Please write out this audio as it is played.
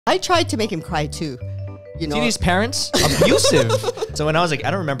I tried to make him cry too. You know, see these parents? Abusive. So when I was like,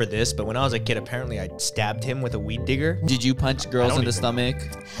 I don't remember this, but when I was a kid, apparently I stabbed him with a weed digger. Did you punch girls in the stomach?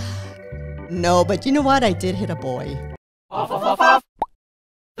 No, but you know what? I did hit a boy. Off.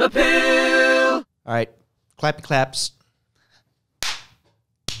 The pill. All right, clappy claps.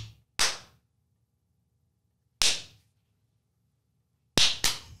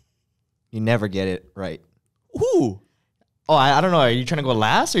 You never get it right. Ooh. Oh, I don't know. Are you trying to go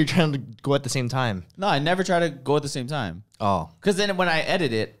last or are you trying to go at the same time? No, I never try to go at the same time. Oh. Because then when I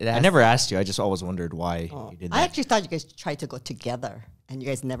edit it, I never asked you. I just always wondered why you did that. I actually thought you guys tried to go together, and you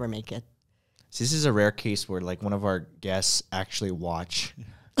guys never make it. So this is a rare case where like one of our guests actually watch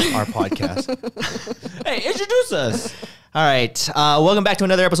our podcast. Hey, introduce us. All right. Welcome back to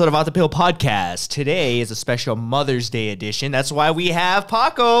another episode of Off the Pill Podcast. Today is a special Mother's Day edition. That's why we have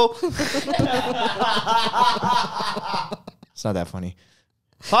Paco. It's not that funny.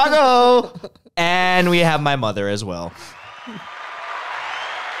 Paco! And we have my mother as well.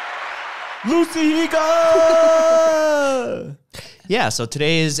 Luci Higa. Yeah, so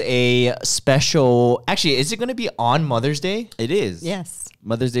today is a special... Actually, is it going to be on Mother's Day? It is. Yes.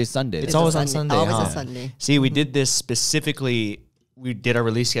 Mother's Day Sunday. It's always on Sunday, Always huh? a Sunday. See, we did this specifically... We did our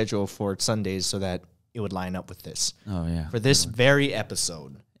release schedule for Sundays so that it would line up with this. Oh, yeah. For this very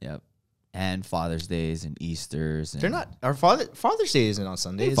episode. Yep. And Father's Days and Easters. And They're not... Our Father's Day isn't on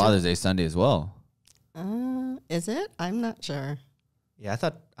Sunday, is it? Father's Day Sunday as well. Is it? I'm not sure. Yeah,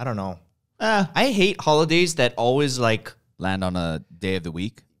 I don't know. I hate holidays that always like... Land on a day of the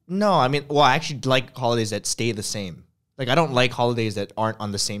week. No, I mean, well, I actually like holidays that stay the same. Like, I don't like holidays that aren't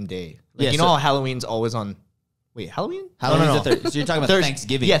on the same day. Like, Yeah, you know how Halloween's always on... Wait, Halloween? Halloween's the third. So you're talking about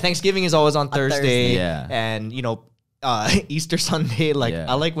Thanksgiving. Yeah, Thanksgiving is always on Thursday. Thursday. Yeah. And, you know, Easter Sunday, like, Yeah.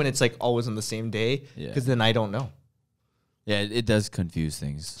 I like when it's, like, always on the same day. Yeah. Because then I don't know. Yeah, it does confuse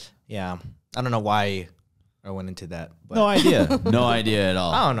things. Yeah. I don't know why I went into that. But No idea. No idea at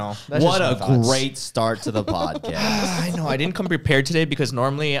all. I don't know. That's What just a my thoughts. great start to the podcast. I know. I didn't come prepared today because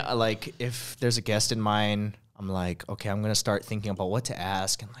normally, like, if there's a guest in mind, I'm like, okay, I'm going to start thinking about what to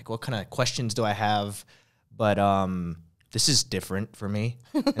ask and, like, what kind of questions do I have? But this is different for me.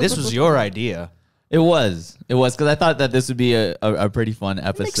 This was your idea. It was because I thought that this would be a pretty fun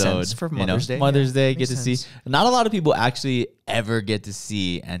episode. Makes sense for Mother's Day. Mother's Day, Makes get to see. sense. Not a lot of people actually ever get to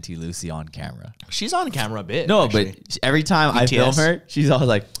see Auntie Lucy on camera. She's on camera a bit. No, actually. but every time I film BTS. her, she's always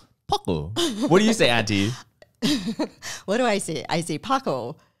like, Paco. What do you say, Auntie? What do I say? I say,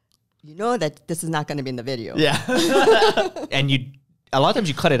 Paco, you know that this is not going to be in the video. Yeah. And a lot of times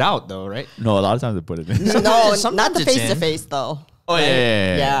you cut it out though, right? No, a lot of times I put it in. No, Sometimes not the it's in. face-to-face, though. Oh,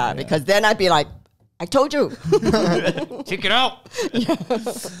 yeah. Yeah, because then I'd be like, I told you. Take it out.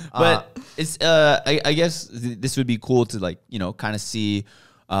 But it's I guess this would be cool to, like, you know, kind of see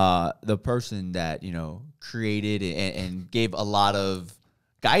the person that, you know, created and gave a lot of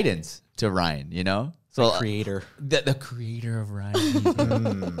guidance to Ryan, you know? So Creator. the creator of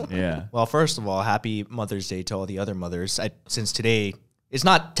Ryan. Yeah. Well, first of all, happy Mother's Day to all the other mothers. Since today, it's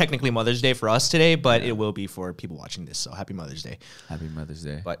not technically Mother's Day for us today, but it will be for people watching this. So happy Mother's Day. Happy Mother's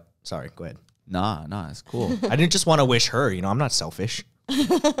Day. But sorry, go ahead. Nah, it's cool. I didn't just want to wish her. You know, I'm not selfish.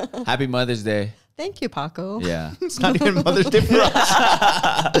 Happy Mother's Day. Thank you, Paco. Yeah. It's not even Mother's Day for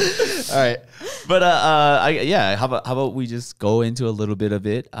us. All right. But how about we just go into a little bit of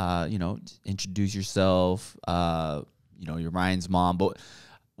it? You know, introduce yourself. You know, you're Ryan's mom. But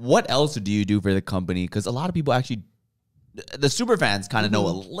what else do you do for the company? Because a lot of people actually, the super fans kind of know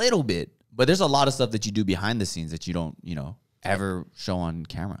a little bit, but there's a lot of stuff that you do behind the scenes that you don't, you know, ever show on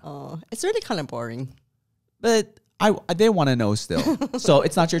camera. Oh, it's really kind of boring. But they want to know still. So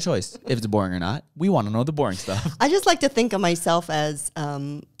it's not your choice if it's boring or not. We want to know the boring stuff. I just like to think of myself as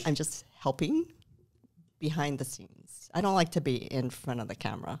I'm just helping behind the scenes. I don't like to be in front of the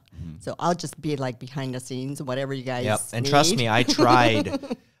camera. So I'll just be like behind the scenes, whatever you guys Yep. And need. trust me, I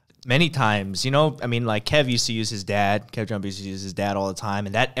tried many times. You know, I mean, like Kev used to use his dad. Kev Jump used to use his dad all the time.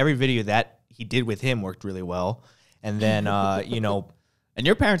 And that every video that he did with him worked really well. And then, you know, And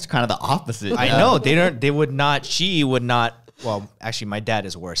your parents are kind of the opposite. I know they would not, she would not. Well, actually my dad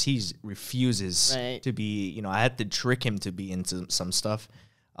is worse. He refuses to be, you know, I had to trick him to be into some stuff.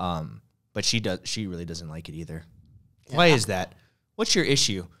 But she really doesn't like it either. Yeah. Why is that? What's your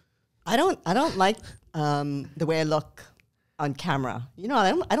issue? I don't like the way I look on camera. You know,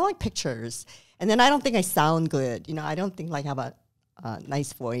 I don't like pictures. And then I don't think I sound good. You know, I don't think like I have a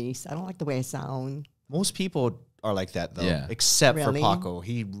nice voice. I don't like the way I sound. Most people are like that though, Yeah. except Really? for Paco.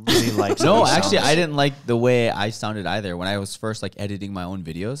 He really likes. No, how he actually, sounds. I didn't like the way I sounded either. When I was first like editing my own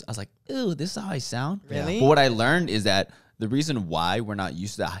videos, I was like, "Ooh, this is how I sound." Really? But what I learned is that the reason why we're not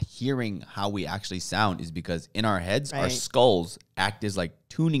used to hearing how we actually sound is because in our heads, our Right. skulls act as like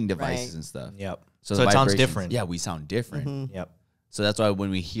tuning devices Right. and stuff. Yep. So So the it sounds vibrations- different. Yeah, we sound different. Yep. So that's why when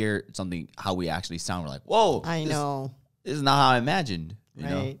we hear something, how we actually sound, we're like, whoa, I know. This is not how I imagined. You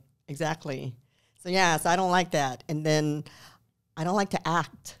know? Right. Exactly. So yeah, so I don't like that. And then I don't like to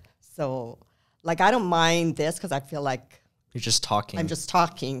act. So like I don't mind this because I feel like You're just talking. I'm just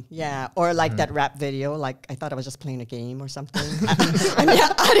talking. Yeah. Or like that rap video, like I thought I was just playing a game or something. I mean,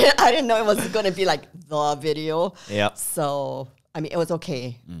 I didn't know it was going to be like the video. Yep. So I mean, it was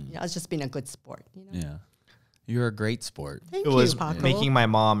okay. You know, I was just being a good sport. You know? Yeah. You're a great sport. Thank It you, was Paco. making my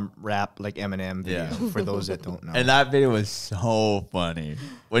mom rap like Eminem video, for those that don't know. And that video was so funny.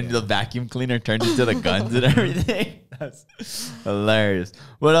 When the vacuum cleaner turned into the guns and everything. That's hilarious.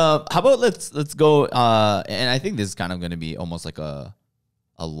 But how about let's go and I think this is kind of going to be almost like a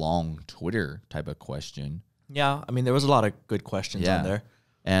long Twitter type of question. Yeah, I mean, there was a lot of good questions on there.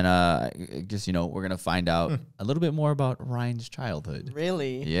 And I guess, you know, we're going to find out a little bit more about Ryan's childhood.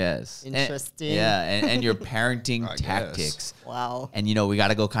 Really? Yes. Interesting. And your parenting I tactics. Wow. And, you know, we got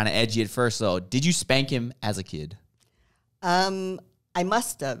to go kind of edgy at first. So did you spank him as a kid? I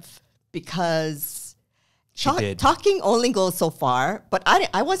must have because She did. talking only goes so far. But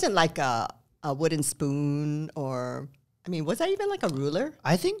I wasn't like a wooden spoon or, I mean, was I even like a ruler?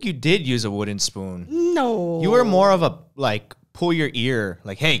 I think you did use a wooden spoon. No. You were more of a like pull your ear,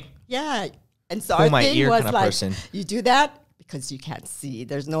 like, hey, Yeah. And so Pull our my thing ear was kinda like, person. you do that because you can't see.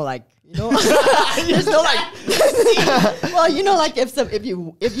 There's no like, you know, there's no like, well, you know, like if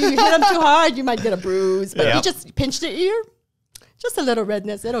you hit them too hard, you might get a bruise. But if you Yep. just pinch the ear, just a little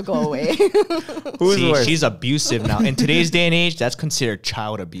redness, it'll go away. Who's see, worse? she's abusive now. In today's day and age, that's considered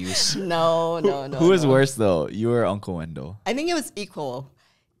child abuse. no. Who was worse, though? You or Uncle Wendell? I think it was equal,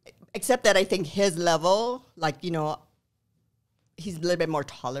 except that I think his level, like, you know, he's a little bit more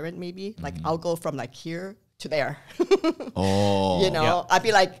tolerant maybe. Like I'll go from like here to there. Oh. You know, Yeah. I'd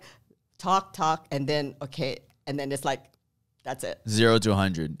be like, talk, and then, okay. And then it's like, that's it. 0 to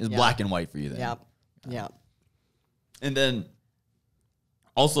 100. It's Yeah. black and white for you then. Yeah. Yeah. And then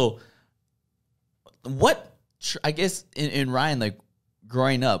also, what, I guess in Ryan, like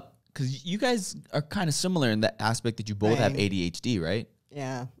growing up, because you guys are kind of similar in that aspect that you both have Right. ADHD, right?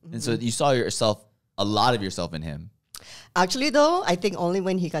 Yeah. And so you saw a lot of yourself in him. Actually, though, I think only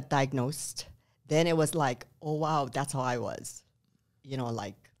when he got diagnosed, then it was like, oh, wow, that's how I was. You know,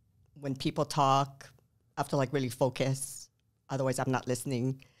 like when people talk, I have to like really focus. Otherwise, I'm not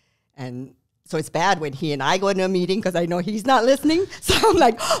listening. And so it's bad when he and I go into a meeting because I know he's not listening. So I'm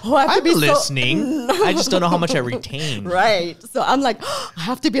like, oh, I have to I'm be listening. I just don't know how much I retain. right. So I'm like, I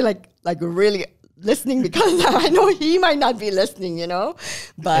have to be like really listening because I know he might not be listening, you know.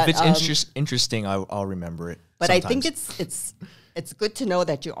 But If it's interesting, I'll remember it. But I think sometimes. it's good to know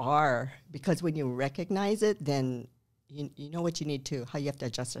that you are, because when you recognize it, then you know what you need to, how you have to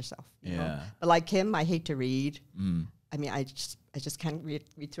adjust yourself. You know? Yeah. But like him, I hate to read. I mean, I just can't read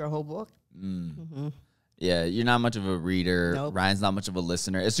through a whole book. Yeah, you're not much of a reader. Nope. Ryan's not much of a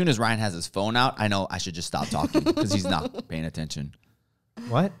listener. As soon as Ryan has his phone out, I know I should just stop talking because he's not paying attention.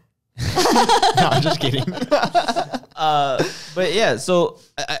 What? No, I'm just kidding. But yeah, so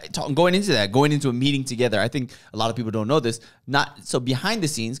going into a meeting together, I think a lot of people don't know this. Not so behind the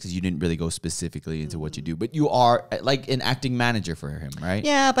scenes, because you didn't really go specifically into what you do, but you are like an acting manager for him, right?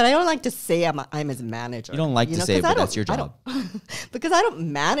 Yeah, but I don't like to say I'm his manager. You don't like to say it, 'cause but that's your I job. because I don't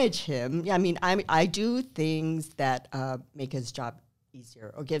manage him. Yeah, I mean, I do things that make his job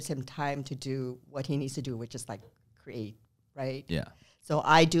easier or gives him time to do what he needs to do, which is like create, right? Yeah. So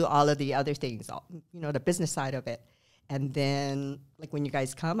I do all of the other things, the business side of it. And then, like, when you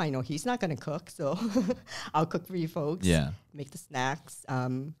guys come, I know he's not going to cook, so I'll cook for you folks. Yeah. Make the snacks,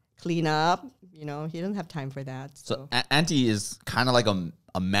 clean up. You know, he doesn't have time for that. So So, Auntie is kind of like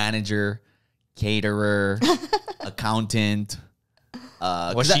a manager, caterer, accountant.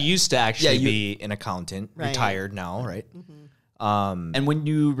 Well, she used to actually you- be an accountant, Right. retired now, right? And when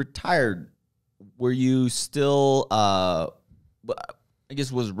you retired, were you still? I guess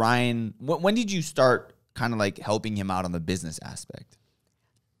was Ryan. When did you start kind of like helping him out on the business aspect?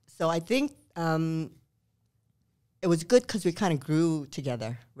 so I think it was good because we kind of grew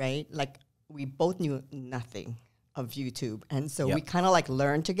together, right? Like, we both knew nothing of YouTube. And so we Yep. kind of like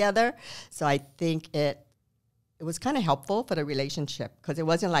learned together. So I think it was kind of helpful for the relationship, because it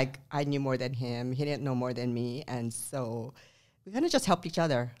wasn't like I knew more than him, he didn't know more than me, and so we kind of just helped each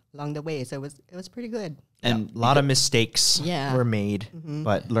other along the way. So it was pretty good. And A lot of mistakes Yeah. were made,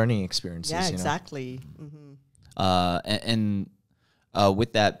 but learning experiences. Yeah, you know? exactly.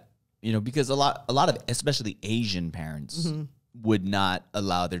 with that, you know, because a lot of especially Asian parents would not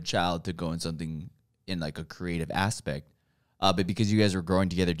allow their child to go in something in like a creative aspect. But because you guys were growing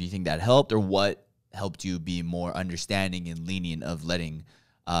together, do you think that helped, or what helped you be more understanding and lenient of letting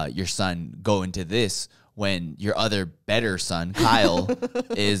your son go into this when your other better son, Kyle,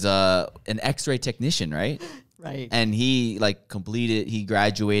 is an X-ray technician, right? Right. And he he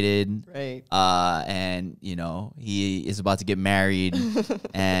graduated. Right. And you know, he is about to get married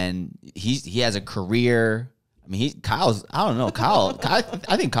and he has a career. I mean, Kyle,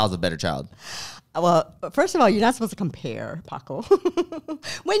 I think Kyle's a better child. Well, first of all, you're not supposed to compare, Paco.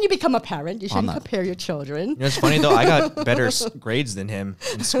 When you become a parent, you shouldn't compare your children. You know, it's funny though. I got better grades than him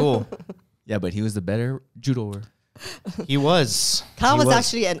in school. Yeah, but he was the better judoer. He was. Kyle was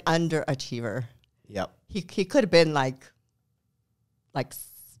actually an underachiever. Yep. He could have been like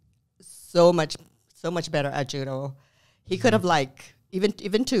so much better at judo. He could have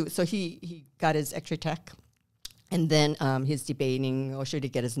even too. So he got his X-ray tech, and then he's debating, or should he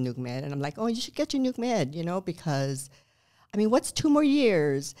get his nuke med? And I'm like, oh, you should get your nuke med, you know, because I mean, what's 2 more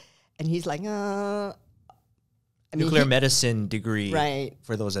years? And he's like, nuclear medicine degree. Right.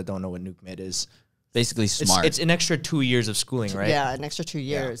 For those that don't know what nuke med is. Basically smart. It's an extra 2 years of schooling, right? Yeah, an extra 2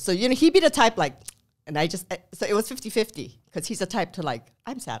 years. Yeah. So, you know, he'd be the type and so it was 50-50 because he's the type to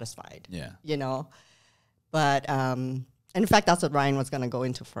I'm satisfied. Yeah. You know, but, and in fact, that's what Ryan was going to go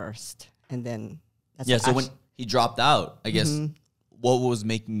into first. And then, so when he dropped out, I guess, what was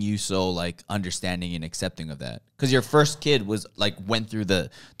making you so understanding and accepting of that? Because your first kid was went through the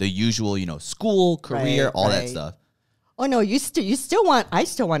usual, you know, school, career, all that stuff. Oh no, we still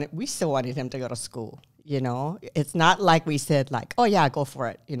wanted him to go to school. You know, it's not like we said oh yeah, go for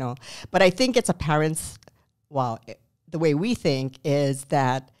it, you know. But I think it's a parent's, the way we think is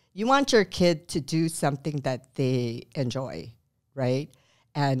that you want your kid to do something that they enjoy, right?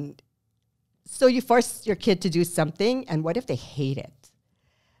 And so you force your kid to do something, and what if they hate it?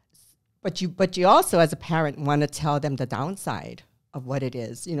 But you also, as a parent, want to tell them the downside of what it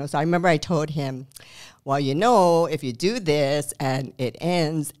is, you know. So I remember I told him, well, you know, if you do this and it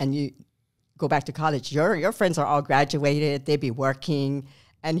ends and you go back to college, your friends are all graduated, they be working.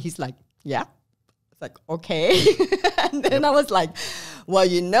 And he's like, yeah. It's like, okay. And then I was like, well,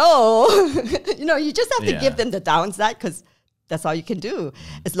 you know, you just have to give them the downside, because that's all you can do.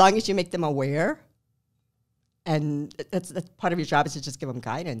 As long as you make them aware, and that's part of your job, is to just give them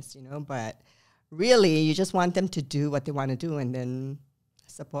guidance, you know. But really, you just want them to do what they want to do, and then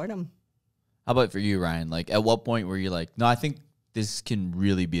support them. How about for you, Ryan? At what point were you like, no, I think this can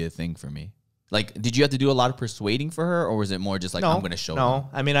really be a thing for me? Did you have to do a lot of persuading for her, or was it more just I'm going to show them? No,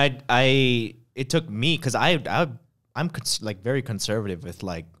 I mean, it took me, because I'm very conservative with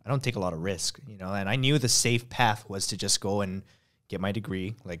I don't take a lot of risk, you know, and I knew the safe path was to just go and get my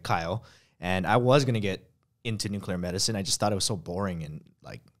degree, like Kyle, and I was going to get into nuclear medicine. I just thought it was so boring, and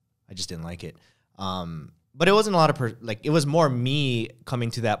I just didn't like it. But it wasn't a lot of it was more me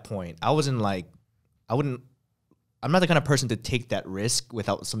coming to that point. I wasn't I'm not the kind of person to take that risk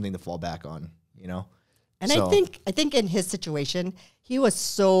without something to fall back on, you know? And so, I think in his situation, he was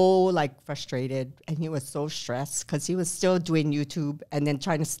so frustrated, and he was so stressed because he was still doing YouTube and then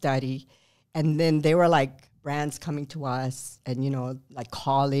trying to study. And then they were brands coming to us and, you know,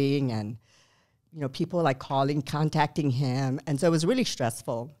 calling, and, you know, people calling, contacting him. And so it was really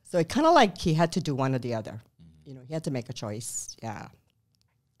stressful. So it kind of he had to do one or the other. You know, he had to make a choice. Yeah.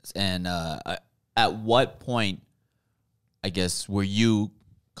 And at what point, I guess, were you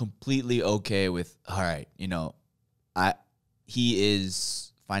completely okay with, all right, you know, he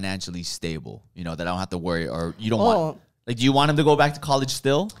is financially stable, that I don't have to worry, or you don't want, do you want him to go back to college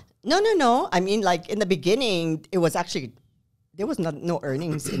still? No. I mean, in the beginning, it was actually, there was no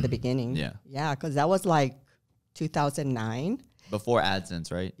earnings in the beginning. Yeah. Yeah, because that was 2009. Before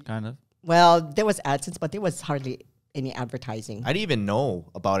AdSense, right? Kind of. Well, there was AdSense, but there was hardly any advertising. I didn't even know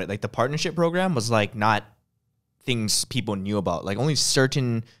about it. The partnership program was not things people knew about. Only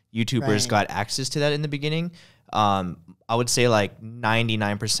certain YouTubers got access to that in the beginning. I would say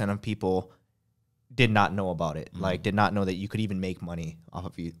 99% of people did not know about it. Did not know that you could even make money off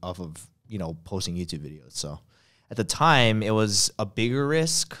of you know, posting YouTube videos. So at the time, it was a bigger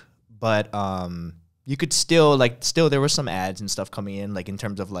risk, but you could still there were some ads and stuff coming in, in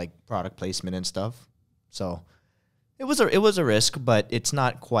terms of product placement and stuff. So it was a risk, but it's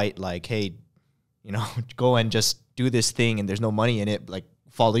not quite hey, you know, go and just do this thing and there's no money in it,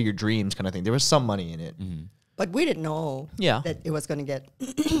 follow your dreams kind of thing. There was some money in it. Mm-hmm. But we didn't know that it was going to get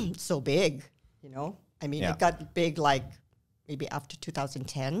so big, you know? I mean, it got big maybe after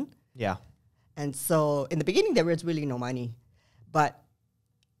 2010. Yeah. And so in the beginning, there was really no money. But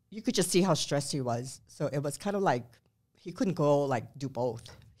you could just see how stressed he was. So it was kind of like he couldn't go like do both.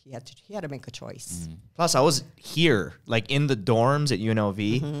 He had to make a choice. Plus, I was here, like in the dorms at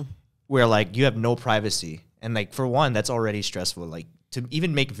UNLV, where like you have no privacy, and like for one, that's already stressful. Like to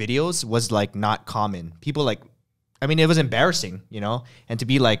even make videos was like not common. People like, I mean, it was embarrassing, and to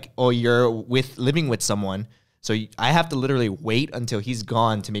be like, oh, you're living with someone, so I have to literally wait until he's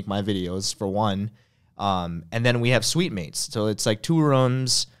gone to make my videos for one, and then we have suite mates, so it's like 2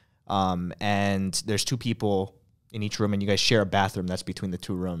 rooms, and there's 2 people in each room, and you guys share a bathroom that's between the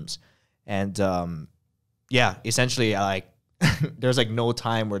 2 rooms. And essentially like there's like no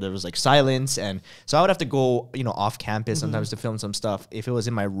time where there was like silence. And so I would have to go, off campus sometimes to film some stuff. If it was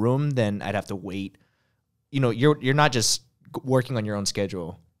in my room, then I'd have to wait. You're not just working on your own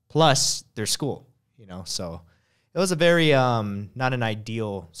schedule. Plus there's school, so it was a very not an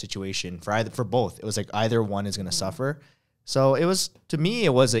ideal situation for both. It was like either one is going to suffer. So to me,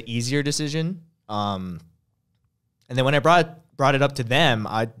 it was an easier decision. And then when I brought it up to them,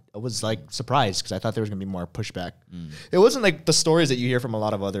 I was like surprised because I thought there was gonna be more pushback. It wasn't like the stories that you hear from a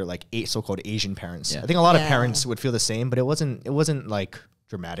lot of other like so-called Asian parents. I think a lot of parents would feel the same, but it wasn't like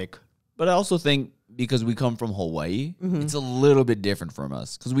dramatic. But I also think because we come from Hawaii, it's a little bit different from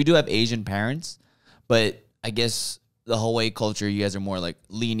us because we do have Asian parents, but I guess the Hawaii culture, you guys are more like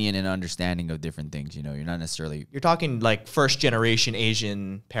lenient and understanding of different things. You're not necessarily. You're talking like first generation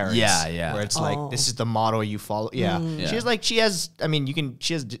Asian parents. Yeah. Where it's like this is the model you follow. Yeah. She has.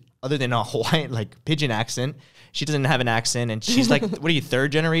 Other than a Hawaiian like pidgin accent, she doesn't have an accent, and she's like, what are you,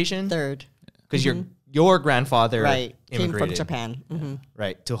 3rd generation? 3rd. Because your grandfather came from Japan.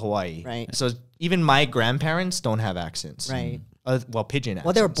 Right, to Hawaii. Right. So even my grandparents don't have accents. Right. Pidgin accents.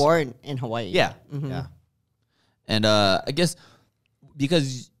 Well, they were born in Hawaii. Yeah. Yeah. And I guess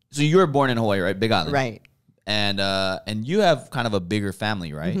so you were born in Hawaii, right? Big Island. Right. And you have kind of a bigger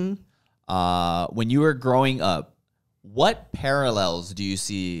family, right? When you were growing up, what parallels do you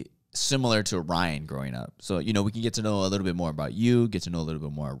see similar to Ryan growing up? So, we can get to know a little bit more about you, get to know a little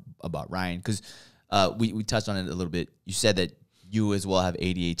bit more about Ryan, because we touched on it a little bit. You said that you as well have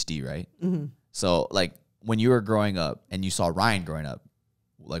ADHD, right? So, like, when you were growing up and you saw Ryan growing up,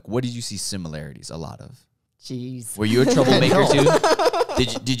 like, what did you see similarities a lot of? Jeez. Were you a troublemaker too?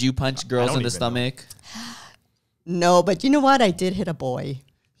 Did you punch girls in the stomach? No, but you know what? I did hit a boy.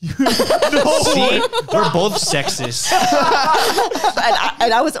 See, we're both sexist.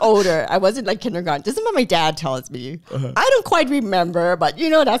 and I was older. I wasn't like kindergarten. This is what my dad tells me. I don't quite remember, but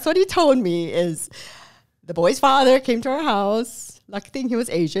that's what he told me is the boy's father came to our house. Lucky thing he was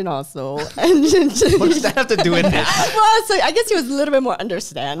Asian also. And what does that have to do with it? Well, so I guess he was a little bit more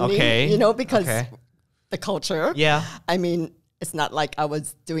understanding. Okay. Because the culture. Yeah. I mean, it's not like I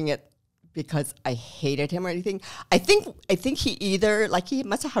was doing it because I hated him or anything. I think he either he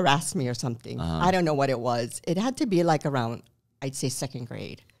must have harassed me or something. I don't know what it was. It had to be like around, I'd say 2nd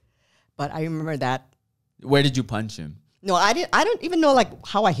grade. But I remember that. Where did you punch him? No, I don't even know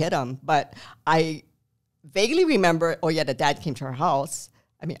how I hit him, but I vaguely remember, the dad came to our house.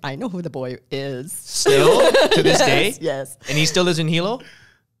 I mean, I know who the boy is. Still? To this day? Yes. And he still lives in Hilo?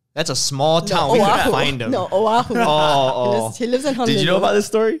 That's a small town. We couldn't find him. No, Oahu. He lives in Honolulu. Did you know about this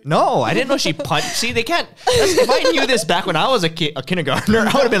story? No, I didn't know she punched. See, they can't. If I knew this back when I was a kindergartner, I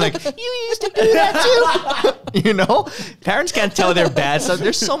would have been like, you used to do that too. Parents can't tell their bad stuff.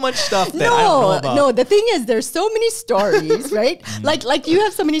 There's so much stuff that I don't know about. No, the thing is, there's so many stories, right? like you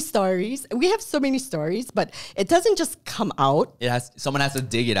have so many stories. We have so many stories, but it doesn't just come out. Someone has to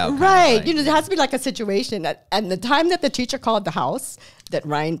dig it out. Right. There has to be like a situation. And the time that the teacher called the house, that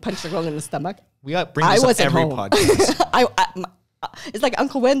Ryan punched a girl in the stomach. We got bring this up every podcast. It's like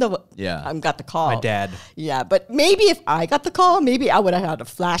Uncle Wendell got the call. My dad. Yeah, but maybe if I got the call, maybe I would have had a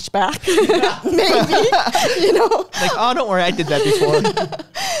flashback. Maybe, Like, oh, don't worry, I did that before.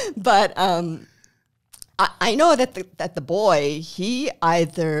 But I know that the boy, he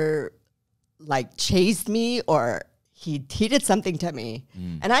either chased me or he did something to me.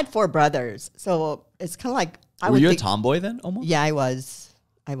 And I had 4 brothers, so it's kind of like Were you a tomboy then, almost? Yeah, I was.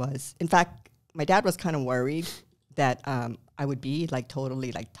 In fact, my dad was kind of worried that I would be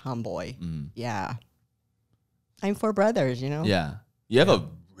totally tomboy. Yeah. I'm 4 brothers, Yeah. You have a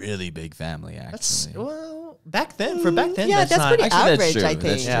really big family, actually. Back then, that's pretty average, I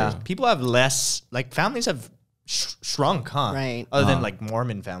think. That's true. People have less, families have shrunk, huh? Right. Other than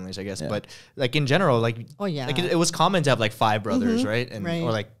Mormon families, I guess. Yeah. But in general, it was common to have 5 brothers, right? And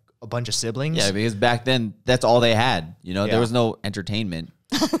or a bunch of siblings. Yeah, because back then that's all they had. There was no entertainment.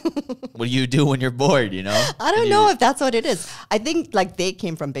 What do you do when you're bored? I don't know if that's what it is. I think they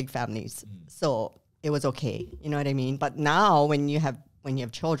came from big families, so it was okay. You know what I mean? But now when you have when you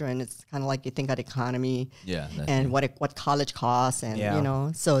have children, it's kind of like you think of the economy, and what college costs, and you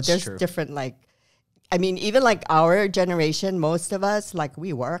know, so there's different like, I mean, even like our generation, most of us like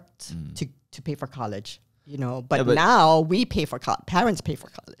we worked to pay for college. You know, but now we pay for parents pay for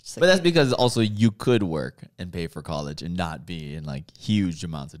college. So but that's because also you could work and pay for college and not be in like huge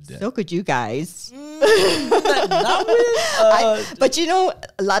amounts of debt. So could you guys. Not with, but you know,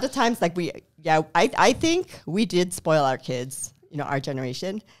 a lot of times like I think we did spoil our kids, you know, our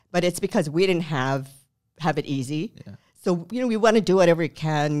generation, but it's because we didn't have it easy. Yeah. So, you know, we want to do whatever we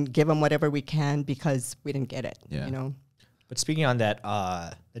can, give them whatever we can because we didn't get it, you know. But speaking on that,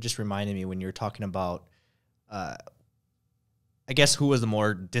 that just reminded me when you were talking about I guess who was the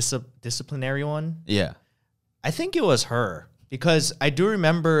more disciplinary one? Yeah. I think it was her because I do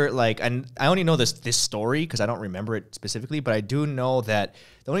remember like, and I only know this story because I don't remember it specifically, but I do know that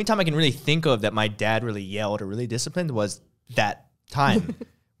the only time I can really think of that my dad really yelled or really disciplined was that time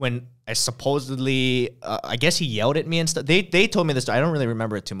when I supposedly, I guess he yelled at me and stuff. They told me this. I don't really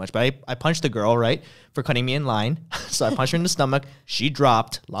remember it too much, but I punched the girl, right, for cutting me in line. So I punched her in the stomach. She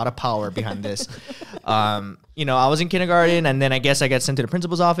dropped. A lot of power behind this. You know, I was in kindergarten, and then I guess I got sent to the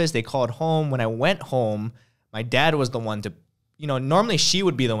principal's office. They called home. When I went home, my dad was the one to, you know, normally she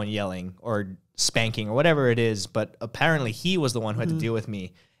would be the one yelling or spanking or whatever it is, but apparently he was the one who had to deal with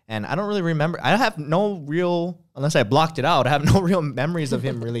me. And I don't really remember. I have no real, unless I blocked it out, I have no real memories of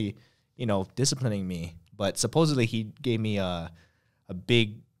him really, you know, disciplining me. But supposedly he gave me a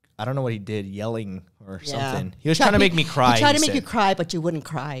big, I don't know what he did, yelling or something. He was trying to make me cry. He tried to make you cry, but you wouldn't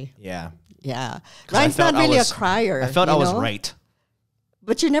cry. Yeah. Yeah. Ryan's not really a crier. I felt I was right.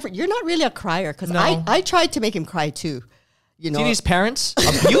 But you're not really a crier because I tried to make him cry too. You know, see these parents?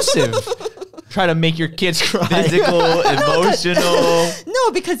 Abusive. Try to make your kids cry. Physical, emotional.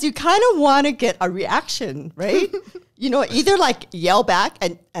 No, because you kind of want to get a reaction, right? You know, either like yell back,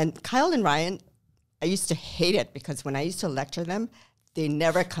 and Kyle and Ryan, I used to hate it because when I used to lecture them, they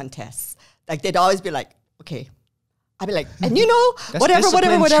never contest. Like they'd always be like, okay. I'd be like, and you know, whatever.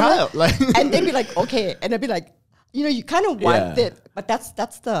 And they'd be like, okay. And I'd be like, you know, you kind of want it, but that's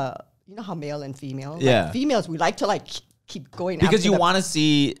the, you know how male and female, like females, we like to like keep going because you want to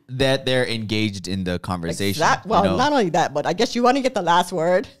see that they're engaged in the conversation. Well, you know? Not only that, but I guess you want to get the last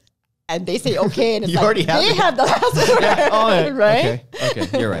word, and they say okay, and it's like they have the last word, right?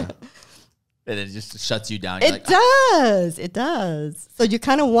 Okay, you're right. And it just shuts you down. It does. It does. So you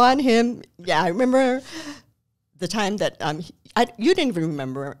kind of want him. Yeah, I remember the time that you didn't even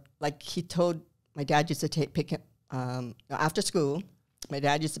remember. Like he told my dad used to pick him after school. My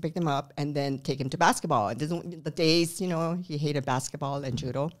dad used to pick them up and then take him to basketball. And the days, you know, he hated basketball and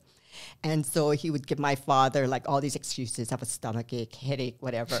judo. And so he would give my father like all these excuses, have a stomachache, headache,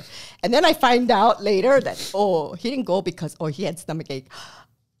 whatever. And then I find out later that, he didn't go because, he had stomachache.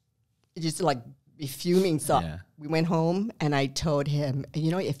 It used to like be fuming. So we went home and I told him,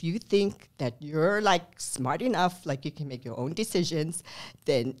 you know, if you think that you're like smart enough, like you can make your own decisions,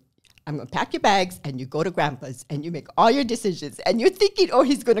 then I'm going to pack your bags and you go to grandpa's and you make all your decisions. And you're thinking,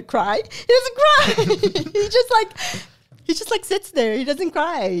 he's going to cry. He doesn't cry. he just sits there. He doesn't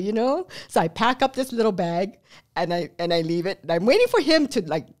cry, you know? So I pack up this little bag and I leave it. And I'm waiting for him to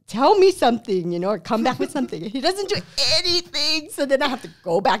like tell me something, you know, or come back with something. He doesn't do anything. So then I have to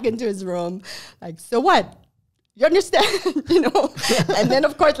go back into his room. Like, so what? You understand? You know? And then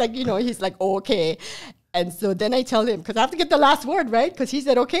of course, like, you know, he's like, okay. And so then I tell him, because I have to get the last word, right? Because he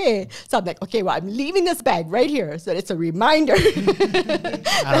said, okay. So I'm like, okay, well, I'm leaving this bag right here. So it's a reminder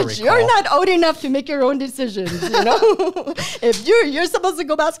that you're not old enough to make your own decisions, you know? If you're supposed to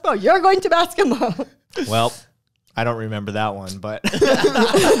go basketball, you're going to basketball. Well, I don't remember that one, but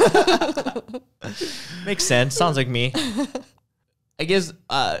makes sense. Sounds like me. I guess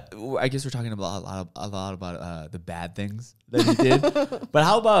we're talking about a lot about the bad things that he did. But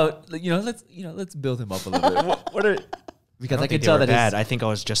how about let's build him up a little bit. What are, because I can tell that bad. I think I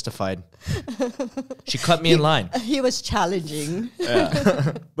was justified. She cut me in line. He was challenging.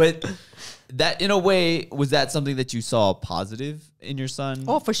 Yeah. But that in a way, was that something that you saw positive in your son?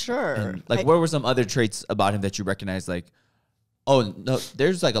 Oh, for sure. And, like what were some other traits about him that you recognized like, oh no,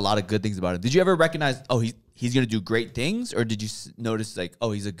 there's like a lot of good things about him. Did you ever recognize, he's going to do great things? Or did you notice like,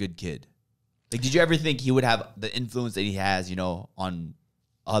 he's a good kid? Like, did you ever think he would have the influence that he has, you know, on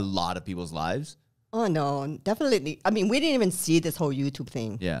a lot of people's lives? Oh, no, definitely. I mean, we didn't even see this whole YouTube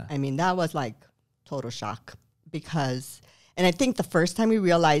thing. Yeah. I mean, that was like total shock because, and I think the first time we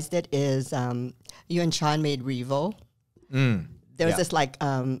realized it is you and Sean made Revo. There was this like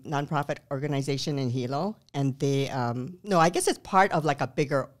nonprofit organization in Hilo, and they, I guess it's part of like a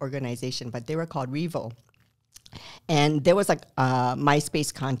bigger organization, but they were called Revo. And there was like a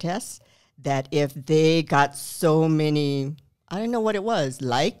MySpace contest that if they got so many, I don't know what it was,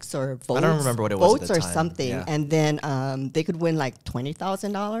 likes or votes. I don't remember what it was at votes the or time. something. Yeah. And then they could win like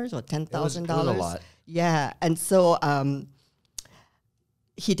 $20,000 or $10,000. It was a lot. Yeah. And so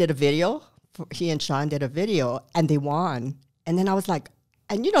he did a video. He and Sean did a video and they won. And then I was like,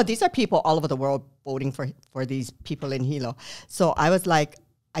 and you know, these are people all over the world voting for these people in Hilo. So I was like,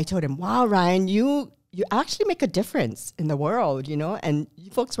 I told him, wow, Ryan, you actually make a difference in the world, you know? And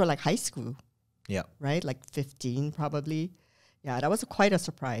you folks were like high school. Yeah. Right? Like 15 probably. Yeah, that was quite a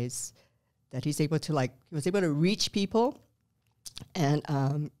surprise that he was able to reach people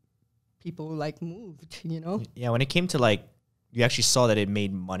and people like moved, you know? Yeah, when it came to like, you actually saw that it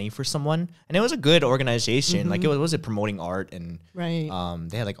made money for someone, and it was a good organization. Like it was it promoting art and Right.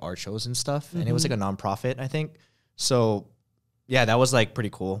 They had like art shows and stuff, and it was like a nonprofit, I think. So yeah, that was like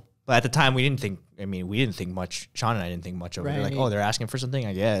pretty cool. But at the time, we didn't think. I mean, we didn't think much. Sean and I didn't think much of it. We're like, Right. oh, they're asking for something,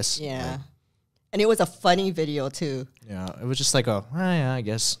 I guess. Yeah. Like, And it was a funny video too. yeah, it was just like yeah, I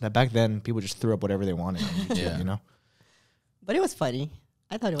guess that back then people just threw up whatever they wanted on YouTube, Yeah. you know. But it was funny.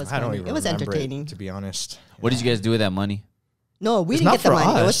 I thought it was I don't funny. even It was remember entertaining. to be honest. What did you guys do with that money? No, we It's didn't not get the for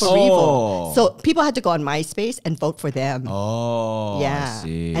money. It was us. for Revo. Oh. So people had to go on MySpace and vote for them. Oh, yeah. I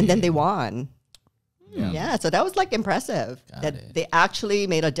see. And then they won. Yeah. Yeah. So that was like impressive Got that it. they actually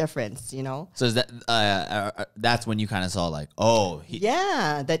made a difference, you know? So is that that's when you kind of saw like, oh,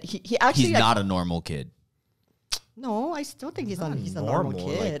 Yeah. That he actually. he's like, not a normal kid. No, I still think he's a normal normal,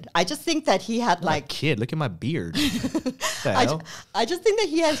 like- kid. I just think that he had Like like. kid, look at my beard. The I, hell? ju- I just think that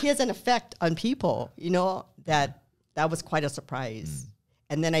he has an effect on people, you know, that was quite a surprise.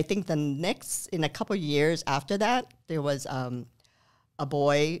 And then I think in a couple years after that, there was a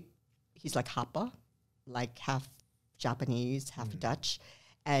boy, he's like Hapa, like half Japanese, half Dutch.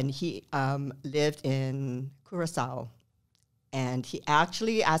 And he lived in Curacao. And he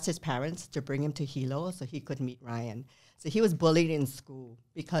actually asked his parents to bring him to Hilo so he could meet Ryan. So he was bullied in school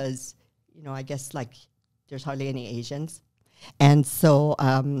because, you know, I guess like there's hardly any Asians. And so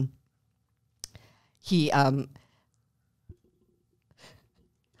he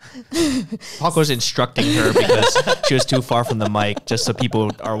Paco's instructing her because she was too far from the mic, just so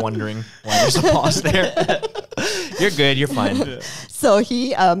people are wondering why there's a pause there. You're good. You're fine. So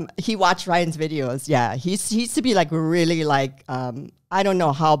he watched Ryan's videos. Yeah, he used to be like really like I don't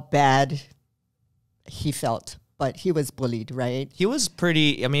know how bad he felt, but he was bullied, right? He was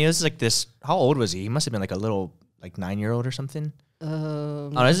pretty. I mean, it was like this. How old was he? He must have been like a little, like 9-year-old or something. Oh,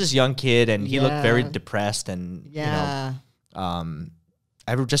 this this young kid, and he looked very yeah. depressed, and Yeah,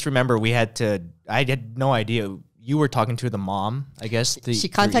 I just remember I had no idea. You were talking to the mom, I guess. she through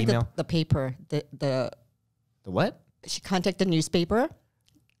contacted email. the paper. The what? She contacted the newspaper.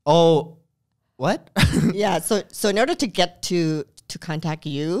 Oh, what? Yeah, so in order to get to contact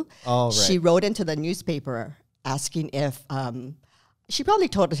you, Oh, right. she wrote into the newspaper asking if she probably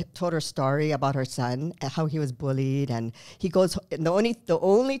told her story about her son and how he was bullied, and he goes. And the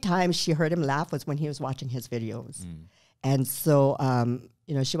only time she heard him laugh was when he was watching his videos, and so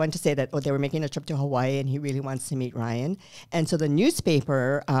you know, she wanted to say that they were making a trip to Hawaii and he really wants to meet Ryan, and so the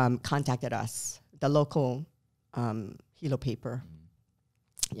newspaper contacted us, the local Hilo paper.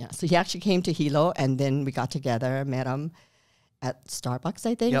 Yeah, so he actually came to Hilo, and then we got together, met him at Starbucks,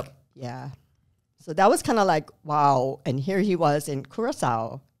 I think. Yep. Yeah. So that was kind of like, wow. And here he was in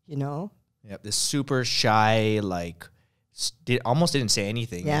Curacao, you know? Yep, this super shy, like, almost didn't say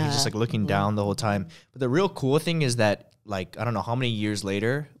anything. Yeah. He's just like looking down the whole time. But the real cool thing is that, like, I don't know how many years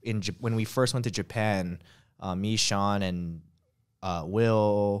later, when we first went to Japan, me, Sean, and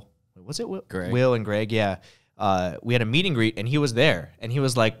Will, was it Will? Greg. Will and Greg, yeah. We had a meet and greet, and he was there, and he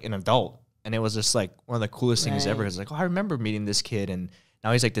was like an adult. And it was just like one of the coolest things ever. Right. It's like, oh, I remember meeting this kid, and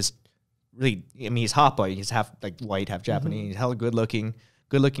now he's like this really, I mean, he's hot boy. He's half like white, half Japanese. He's hella good looking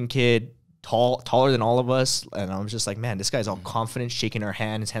kid, taller than all of us. And I was just like, man, this guy's all confident, shaking our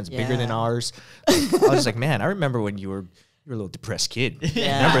hand. His hand's bigger than Yeah. ours. I was just like, man, I remember when you were a little depressed kid.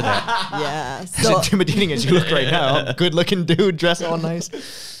 Yeah. Remember that? Yeah. As So, intimidating as you look right now, good looking dude, dressed all nice.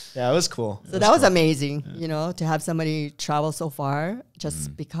 Yeah, it was cool. so that was amazing, you know, to have somebody travel so far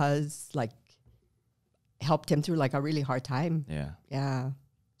just because, like, helped him through, like, a really hard time. Yeah. Yeah.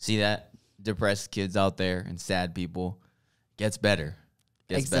 See that? Depressed kids out there and sad people gets better.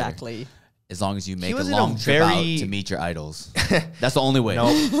 Gets better. Exactly. As long as you make a was in a long trip out very- to meet your idols. That's the only way. No,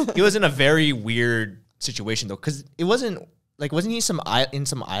 he was in a very weird situation though, because it wasn't like, wasn't he in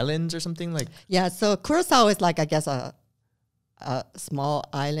some islands or something like? Yeah. So Curacao is, like, I guess, a small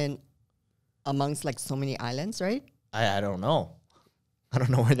island amongst, like, so many islands, right? I don't know. I don't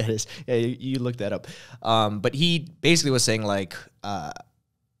know where that is. Yeah, you look that up. But he basically was saying like,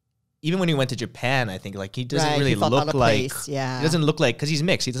 even when he went to Japan, I think like he doesn't really look like. Yeah. He doesn't look like, because he's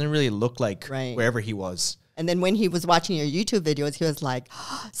mixed. He doesn't really look like wherever he was. And then when he was watching your YouTube videos, he was like,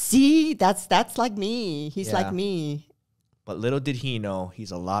 "See, that's like me. He's like me." But little did he know,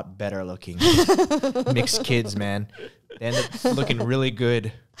 he's a lot better looking. Mixed kids, man. They end up looking really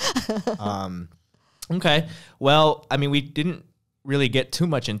good. Okay. Well, I mean, we didn't really get too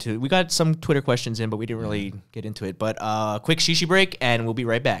much into it. We got some Twitter questions in, but we didn't really get into it. But quick shishi break, and we'll be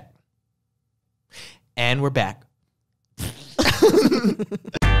right back. And we're back.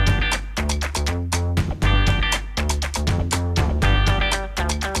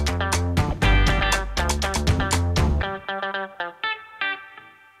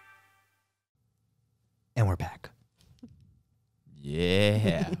 And we're back.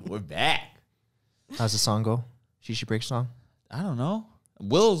 Yeah, we're back. How's the song go? Shishi break song? I don't know.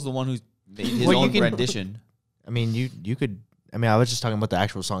 Will's the one who made his own rendition. I mean, you could. I mean, I was just talking about the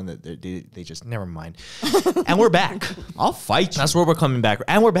actual song that they just never mind. And we're back. I'll fight you. That's where we're coming back.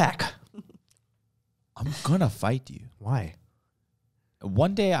 And we're back. I'm gonna fight you. Why?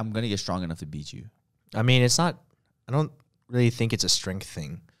 One day I'm gonna get strong enough to beat you. I mean, it's not. I don't really think it's a strength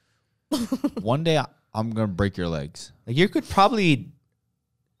thing. One day I'm gonna break your legs. Like you could probably.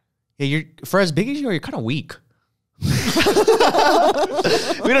 Yeah, you're for as big as you are, you're kind of weak. We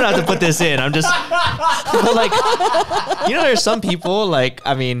don't have to put this in. I'm just but like, you know, there's some people like,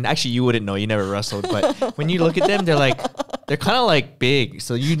 I mean, actually you wouldn't know, you never wrestled, but when you look at them, they're kind of like big,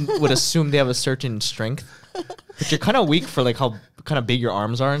 so you would assume they have a certain strength, but you're kind of weak for like how kind of big your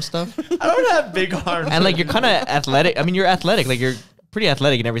arms are and stuff. I don't have big arms. And like you're kind of athletic. I mean, you're athletic, like you're pretty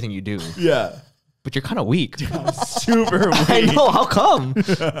athletic in everything you do. Yeah. But you're kind of weak. Super weak. I know. How come?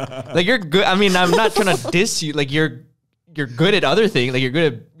 Like you're good. I mean, I'm not trying to diss you. Like you're good at other things. Like you're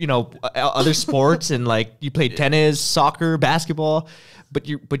good at, you know, other sports, and like you play tennis, soccer, basketball. But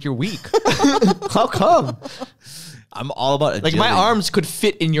you're weak. How come? I'm all about agility. Like my arms could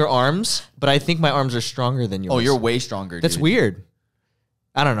fit in your arms, but I think my arms are stronger than yours. Oh, you're way stronger. That's dude. weird.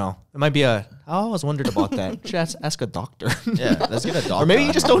 I don't know. It might be I always wondered about that. Should ask a doctor. Yeah, let's get a doctor. Or maybe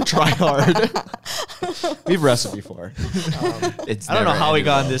you just don't try hard. We've wrestled before. I don't know how we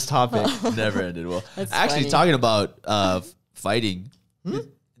got on this topic. Never ended well. That's Actually, funny. talking about fighting,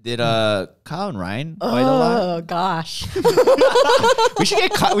 did Kyle and Ryan fight a lot? Oh gosh. We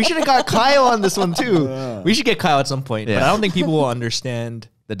should have got Kyle on this one too. We should get Kyle at some point. But Yeah. I don't think people will understand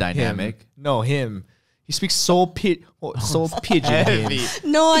The dynamic. him. No, him. He speaks so pigeon. Heavy.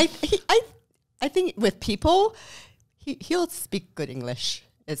 No, I think with people, he'll speak good English.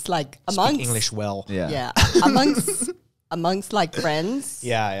 It's like amongst Speak English well. Yeah. amongst like friends.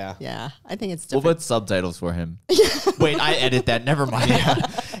 Yeah. Yeah, I think it's We'll different. put subtitles for him. Wait, I edit that. Never mind.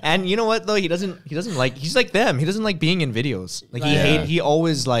 And you know what though? He doesn't like. He's like them. He doesn't like being in videos. Like Right. he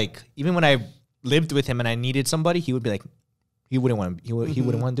always like. Even when I lived with him and I needed somebody, he would be like, he wouldn't want to. He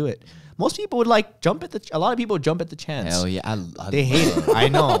wouldn't want to do it. Most people would like jump at the. A lot of people would jump at the chance. Hell yeah. They hate it. I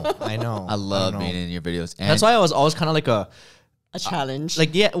know. I love being in your videos. And That's why I was always kind of like a challenge.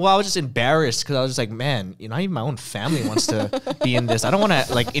 like I was just embarrassed because I was just like, man, not even my own family wants to be in this. I don't want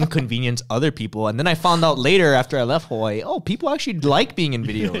to like inconvenience other people. And then I found out later after I left Hawaii, people actually like being in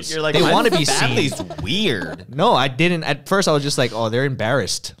videos. You're like, they my want to be family's seen. weird. No, I didn't. At first, I was just like, they're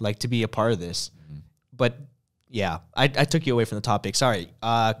embarrassed, like to be a part of this. But yeah, I took you away from the topic. Sorry.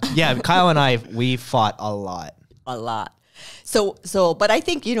 Yeah, Kyle and we fought a lot. A lot. So, but I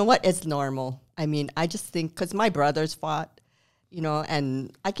think, you know what? It's normal. I mean, I just think because my brothers fought, you know,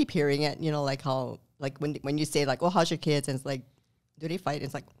 and I keep hearing it, you know, like how, like when you say like, oh, how's your kids? And it's like, do they fight?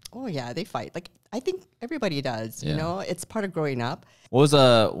 It's like, oh yeah, they fight. Like, I think everybody does, you know, it's part of growing up. What was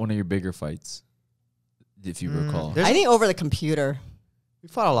one of your bigger fights, if you recall? I think over the computer. We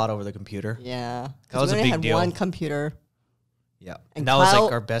fought a lot over the computer. Yeah. That was we a only big had deal. one computer. Yeah. And And that was Kyle-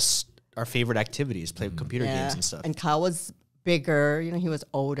 like our favorite activities, play computer Yeah. games and stuff. And Kyle was bigger, you know, he was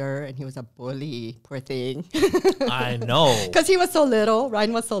older and he was a bully, poor thing. I know. Because he was so little,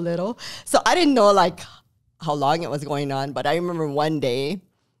 Ryan was so little. So I didn't know like how long it was going on, but I remember one day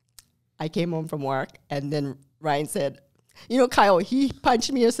I came home from work and then Ryan said, you know, Kyle, he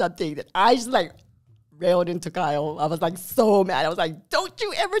punched me or something. That I just like railed into Kyle. I was like so mad. I was like, don't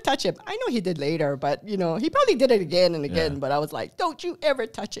you ever touch him. I know he did later, but you know, he probably did it again and again, but I was like, don't you ever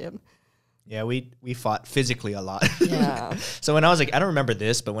touch him. Yeah, we fought physically a lot. Yeah. So when I was like, I don't remember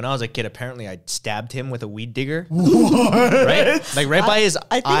this, but when I was a kid, apparently I stabbed him with a weed digger. Right? Like right by his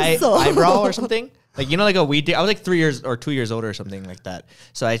I think so. eyebrow or something. Like, you know, like a weed digger. I was like 3 years or 2 years older or something like that.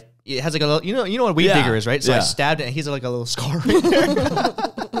 So it has like a little, you know what a weed digger is, right? So I stabbed it and he's like a little scar right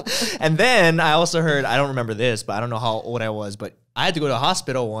there. And then I also heard, I don't remember this, but I don't know how old I was, but I had to go to the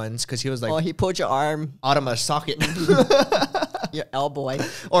hospital once because he was like, he pulled your arm out of my socket. your elbow.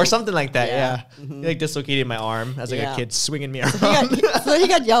 Or something like that, yeah. Mm-hmm. He like dislocated my arm as like a kid swinging me around. So he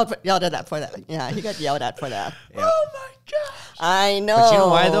got yelled at for that. Yeah, he got yelled at for that. Yeah. Oh my gosh. I know. But you know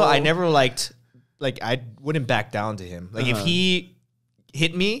why though? I never liked, like, I wouldn't back down to him. Like if he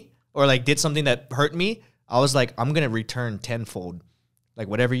hit me or like did something that hurt me, I was like, I'm gonna return tenfold. Like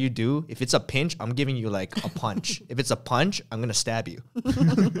whatever you do, if it's a pinch, I'm giving you like a punch. If it's a punch, I'm gonna stab you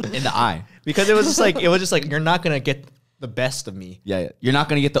In the eye. because it was just like you're not gonna get the best of me. Yeah, you're not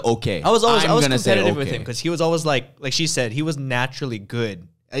gonna get the okay. I was gonna competitive with him because he was always like she said, he was naturally good.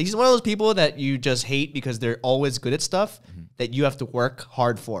 He's one of those people that you just hate because they're always good at stuff that you have to work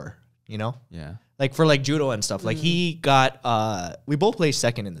hard for. You know? Yeah. Like for like judo and stuff. Like he got we both placed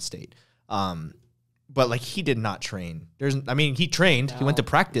second in the state. But like he did not train. He trained. No. He went to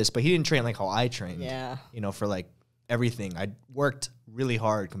practice, but he didn't train like how I trained. Yeah. You know, for like everything. I worked really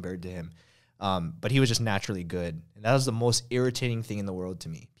hard compared to him. But he was just naturally good. And that was the most irritating thing in the world to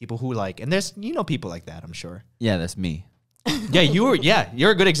me. People who like, and there's, you know, people like that, I'm sure. Yeah, that's me. You're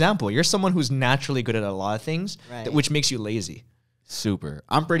a good example. You're someone who's naturally good at a lot of things, which makes you lazy. Super.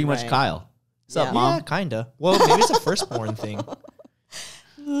 I'm pretty much Kyle. What's up, Mom? Yeah, kinda. Well, maybe it's a firstborn thing.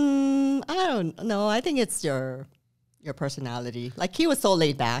 I don't know. I think it's your personality. Like he was so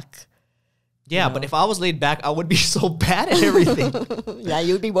laid back. Yeah, but if I was laid back, I would be so bad at everything. Yeah,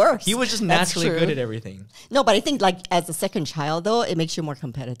 you'd be worse. He was just naturally good at everything. No, but I think like as a second child though, it makes you more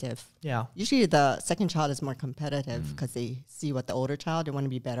competitive. Yeah. Usually the second child is more competitive because they see what the older child, they want to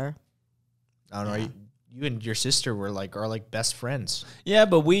be better. I don't know. You and your sister are like best friends. Yeah,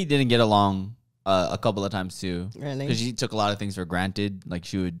 but we didn't get along a couple of times too. Really? Because she took a lot of things for granted. Like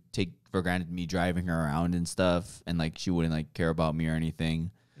she would take for granted me driving her around and stuff, and like she wouldn't like care about me or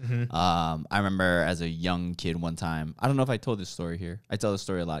anything. Mm-hmm. I remember as a young kid one time. I don't know if I told this story here. I tell this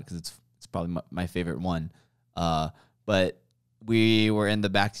story a lot because it's probably my favorite one. But we were in the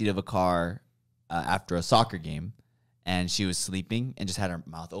backseat of a car after a soccer game, and she was sleeping and just had her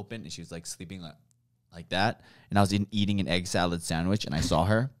mouth open, and she was like sleeping like that. And I was eating an egg salad sandwich, and I saw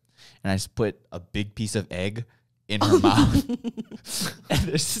her, and I just put a big piece of egg in her mouth, and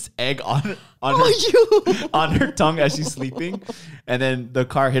there's this egg on her tongue as she's sleeping, and then the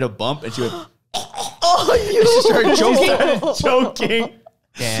car hit a bump, and she went, she started choking.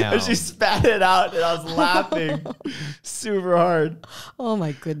 Damn. And she spat it out, and I was laughing super hard. Oh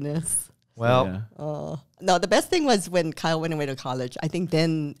my goodness. Well, no, the best thing was when Kyle went away to college. I think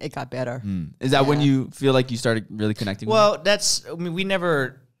then it got better. Is that when you feel like you started really connecting with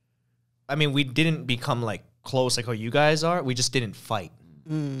him? We didn't become like close like how you guys are. We just didn't fight.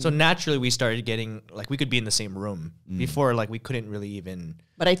 So naturally we started getting like we could be in the same room. Before, like we couldn't really even.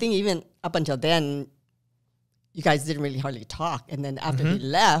 But I think even up until then, you guys didn't really hardly talk. And then after he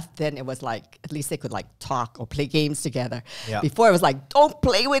left, then it was like at least they could like talk or play games together. Yeah. Before it was like, don't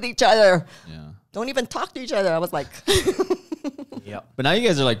play with each other. Yeah. Don't even talk to each other. I was like, Yeah. But now you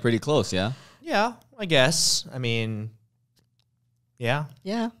guys are like pretty close, yeah? Yeah, I guess. I mean, yeah.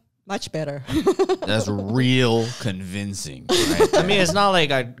 yeah, much better. That's real convincing. Right? I mean, it's not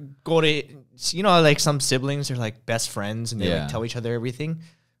like I go to, you know, like some siblings are like best friends and they like tell each other everything.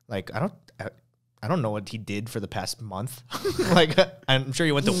 Like I don't know what he did for the past month. Like I'm sure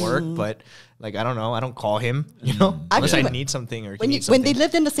he went to work, but like I don't know. I don't call him, you know, unless I need something or he needs something. When they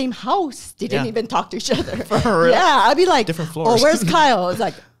lived in the same house, they didn't even talk to each other. For real? Yeah, I'd be like, different floors. Oh, where's Kyle? It's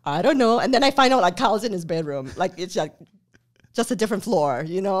like, I don't know. And then I find out like Kyle's in his bedroom. Like it's like just a different floor,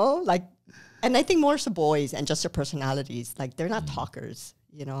 you know? Like, and I think more so boys and just their personalities. Like they're not talkers,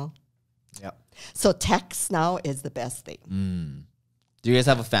 you know? Yeah. So text now is the best thing. Do you guys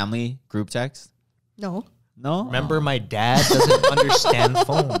have a family group text? No. No? Remember, my dad doesn't understand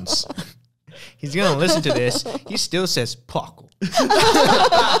phones. He's going to listen to this. He still says, Paco.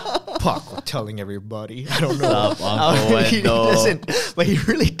 Paco telling everybody. I don't know. He doesn't, but he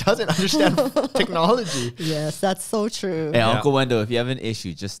really doesn't understand technology. Yes, that's so true. Hey, Uncle Wendo, if you have an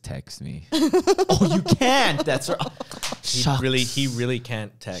issue, just text me. Oh, you can't. That's right. He really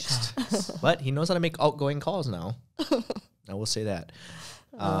can't text. But he knows how to make outgoing calls now. I will say that.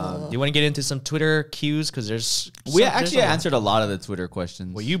 Do you want to get into some Twitter cues? Because we actually answered a lot of the Twitter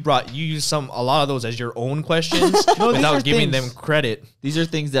questions. Well, you used a lot of those as your own questions without giving them credit. These are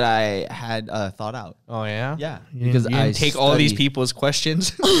things that I had thought out. Oh yeah, yeah. Because I take all these people's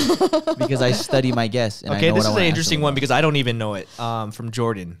questions because I study my guests. And okay, I know this what is I an interesting one because I don't even know it. From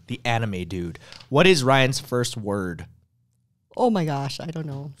Jordan, the anime dude. What is Ryan's first word? Oh my gosh, I don't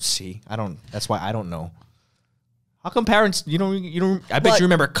know. See, I don't. That's why I don't know. How come parents? You don't. I bet you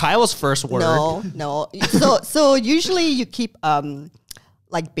remember Kyle's first word. No. So usually you keep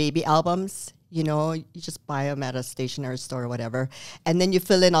like baby albums. You know, you just buy them at a stationery store or whatever, and then you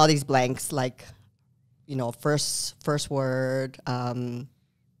fill in all these blanks, like, you know, first word,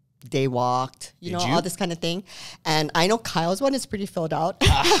 day walked, all this kind of thing. And I know Kyle's one is pretty filled out.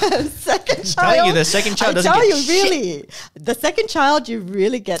 Second child, telling you, the second child doesn't get shit. Really, the second child you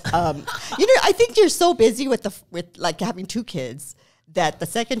really get. I think you're so busy with like having 2 kids that the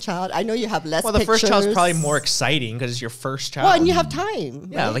second child, I know you have less. Well, the pictures. first child's probably more exciting because it's your first child. Well, and you have time.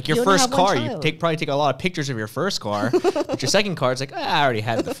 Yeah, right? like your first car, you probably take a lot of pictures of your first car. But your second car, it's like, I already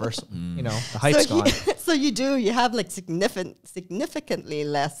had the first. The hype's gone. So you have like significantly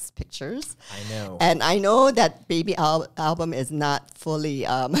less pictures. I know. And I know that baby album is not fully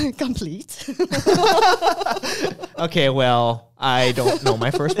complete. Okay, well, I don't know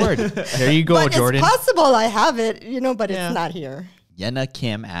my first word. There you go, but Jordan. It's possible I have it, but it's not here. Yenna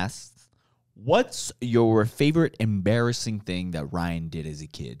Kim asks, what's your favorite embarrassing thing that Ryan did as a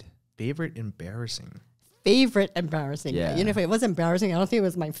kid? Favorite embarrassing? Yeah. If it was embarrassing, I don't think it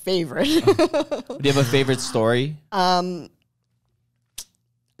was my favorite. Do you have a favorite story? No,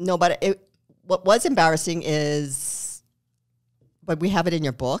 but what was embarrassing is, but we have it in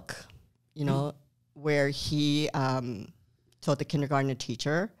your book, where he told the kindergarten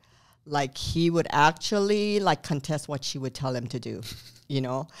teacher, like he would actually like contest what she would tell him to do,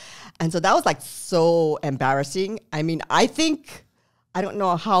 and so that was like so embarrassing. I mean, I don't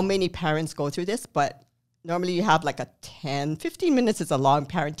know how many parents go through this, but normally you have like a 15 minutes is a long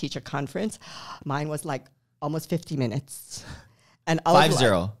parent-teacher conference. Mine was like almost 50 minutes. And I was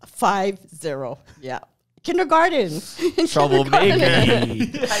 5-0. 5-0, yeah. Kindergarten. Troublemaker.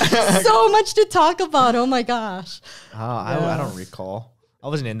 So much to talk about. Oh my gosh. I don't recall. I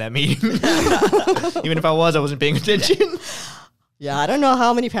wasn't in that meeting. Even if I was, I wasn't paying attention. Yeah, I don't know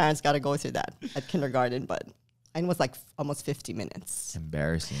how many parents got to go through that at kindergarten, but mine was like almost 50 minutes.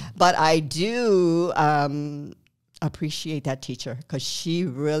 Embarrassing. But I do appreciate that teacher because she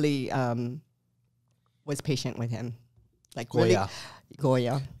really was patient with him. Like Goya.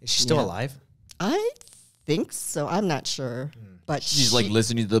 Goya. Is she still alive? I think so. I'm not sure. But she's like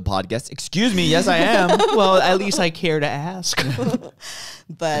listening to the podcast. Excuse me. Yes, I am. Well, at least I care to ask.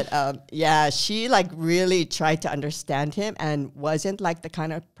 But she like really tried to understand him and wasn't like the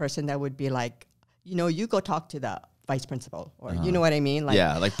kind of person that would be like, you go talk to the vice principal or you know what I mean? Like,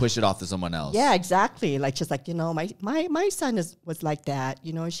 yeah, like push it off to someone else. Yeah, exactly. Like just like, my son was like that.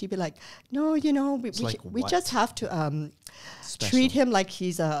 She'd be like, no, we just have to treat him like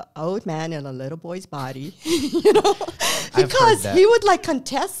he's a old man in a little boy's body, because he would like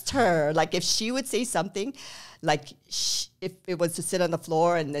contest her. Like if she would say something, like if it was to sit on the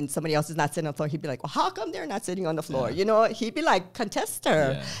floor and then somebody else is not sitting on the floor, he'd be like, well, how come they're not sitting on the floor? He'd be like, contest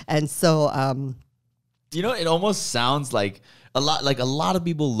her. Yeah. And so, it almost sounds like a lot of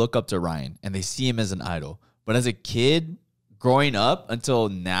people look up to Ryan and they see him as an idol. But as a kid growing up until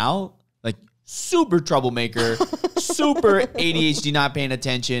now, like super troublemaker, super ADHD, not paying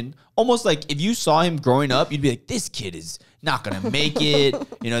attention. Almost like if you saw him growing up, you'd be like, this kid is not going to make it.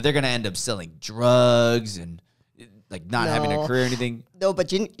 They're going to end up selling drugs and like not having a career or anything. No, but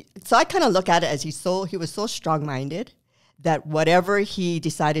so I kind of look at it as he was so strong-minded that whatever he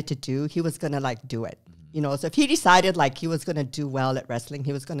decided to do, he was going to like do it. So if he decided like he was going to do well at wrestling,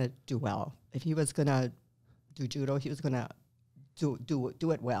 he was going to do well. If he was going to do judo, he was going to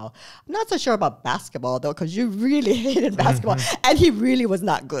do it well. I'm not so sure about basketball though, because you really hated basketball, and he really was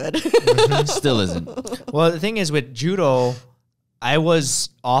not good. Still isn't. Well, the thing is with judo, I was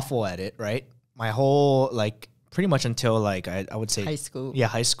awful at it, right? My whole like pretty much until like I would say high school. Yeah,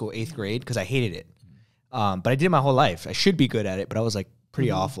 high school, 8th grade, because I hated it. But I did it my whole life. I should be good at it, but I was like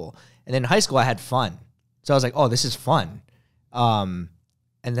pretty awful. And then in high school, I had fun. So I was like, oh, this is fun. And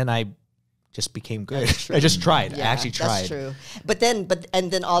then I just became good. I just tried. Yeah, I actually tried. That's true. But then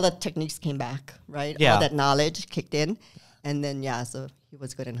all the techniques came back, right? Yeah. All that knowledge kicked in. And then, so he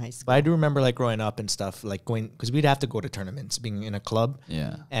was good in high school. But I do remember like growing up and stuff, like going, because we'd have to go to tournaments, being in a club.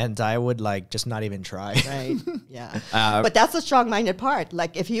 Yeah. And I would like just not even try. Right. Yeah. But that's the strong-minded part.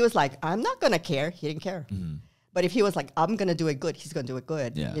 Like if he was like, I'm not going to care, he didn't care. But if he was like, I'm gonna do it good, he's gonna do it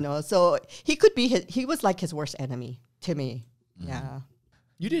good. Yeah. You know, so he could be he was like his worst enemy to me. Yeah.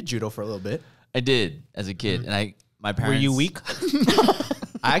 You did judo for a little bit. I did as a kid, and my parents. Were you weak?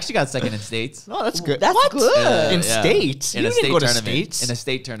 I actually got second in states. Oh, that's good. That's good. In states? In You a didn't state go to tournament. states? In a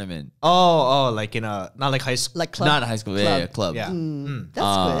state tournament. Oh, like in a not like high school. Like club. Not high school. Yeah, club. Yeah.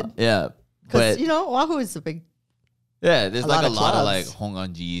 That's good. Yeah. Because But you know, Oahu is a big. yeah, there's a like lot a of lot of clubs. like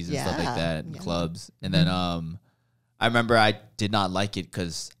Honganjis and stuff like Yeah, that and yeah. clubs. And then I remember I did not like it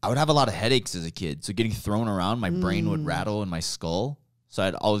because I would have a lot of headaches as a kid. So getting thrown around, my brain would rattle in my skull. So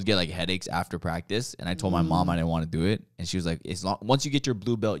I'd always get like headaches after practice. And I told my mom I didn't want to do it. And she was like, once you get your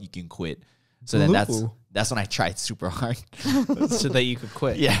blue belt, you can quit. So then that's when I tried super hard. So that you could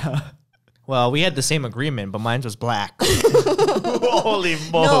quit. Yeah. Well, we had the same agreement, but mine was black. Holy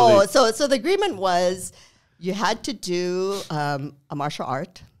moly. No, so the agreement was you had to do a martial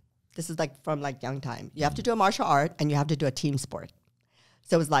art. This is like from like young time. You have to do a martial art and you have to do a team sport.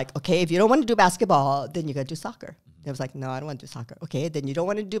 So it was like, okay, if you don't want to do basketball, then you got to do soccer. It was like, no, I don't want to do soccer. Okay, then you don't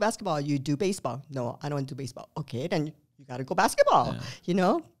want to do basketball, you do baseball. No, I don't want to do baseball. Okay, then you got to go basketball, you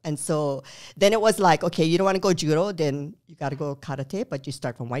know? And so then it was like, okay, you don't want to go judo, then you got to go karate, but you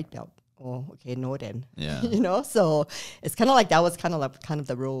start from white belt. Oh, okay, no then. Yeah. You know, so it's kind of like that was kind of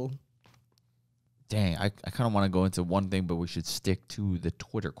the rule. Dang, I kind of want to go into one thing, but we should stick to the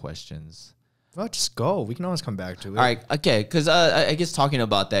Twitter questions. Well, just go. We can always come back to it. All right, okay, because I guess talking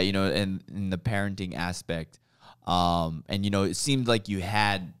about that, you know, in the parenting aspect, and, you know, it seemed like you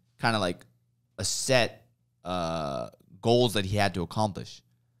had kind of like a set goals that he had to accomplish.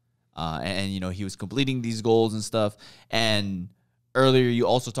 And, you know, he was completing these goals and stuff. And earlier you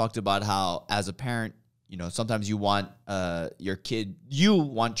also talked about how as a parent, you know, sometimes you want your kid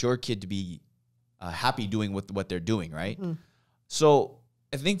to be happy doing what they're doing, right? So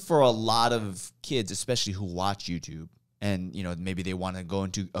I think for a lot of kids, especially who watch YouTube, and, you know, maybe they want to go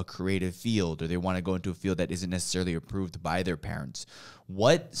into a creative field or they want to go into a field that isn't necessarily approved by their parents,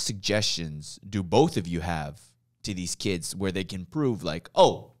 what suggestions do both of you have to these kids where they can prove like,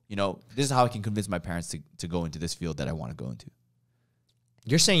 oh, you know, this is how I can convince my parents to go into this field that I want to go into?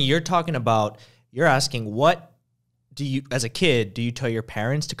 You're saying you're asking what do you, as a kid, do you tell your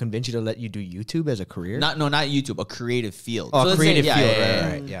parents to convince you to let you do YouTube as a career? Not YouTube, a creative field. Oh, So a creative let's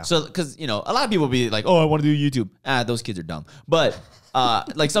say- field. Right. So, because, you know, a lot of people be like, oh, I want to do YouTube. Those kids are dumb. But,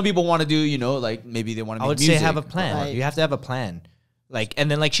 like, some people want to do, you know, like, maybe they want to I make would music. say have a plan. Right. You have to have a plan. Like,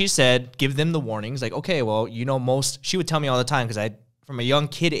 and then like she said, give them the warnings. Like, okay, well, you know, she would tell me all the time, because from a young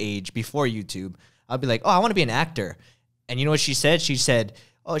kid age before YouTube, I'd be like, oh, I want to be an actor. And you know what she said? She said,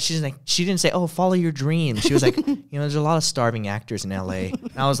 oh, she didn't say, oh, follow your dreams. She was like, you know, there's a lot of starving actors in LA.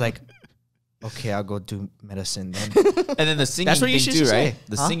 And I was like, okay, I'll go do medicine then. And then the singing That's what thing you should too, say. right?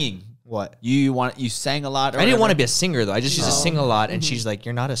 The Huh? singing. What? You sang a lot? Or I didn't want to whatever? be a singer, though. I just used to sing a lot. And she's like,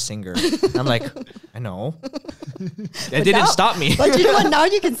 you're not a singer. And I'm like, I know. That didn't Now- stop me. But you know what? Now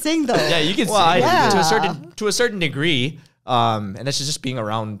you can sing though. Yeah, you can Well, sing. Yeah. to a certain degree, and that's just being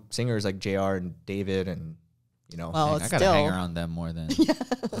around singers like JR and David, and you know, Well, I gotta still. hang around them more than.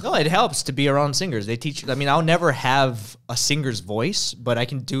 no, it helps to be around singers. They teach. I mean, I'll never have a singer's voice, but I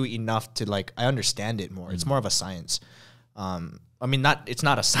can do enough to like I understand it more. It's more of a science. I mean, it's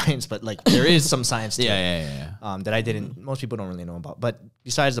not a science, but like there is some science to it. Yeah. That I didn't. Most people don't really know about. But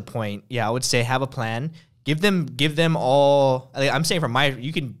besides the point, yeah, I would say have a plan. Give them all. I'm saying from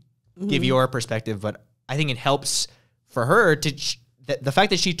you can give your perspective, but I think it helps for her to the fact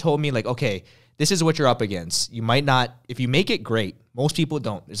that she told me like, okay, this is what you're up against. You might not, if you make it, great. Most people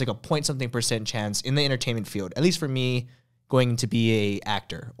don't. There's like a point something % chance in the entertainment field, at least for me, going to be a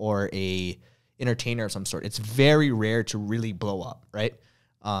actor or a entertainer of some sort. It's very rare to really blow up, right?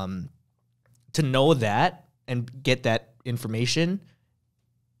 To know that and get that information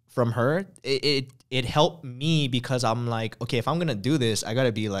from her, it helped me because I'm like, okay, if I'm gonna do this, I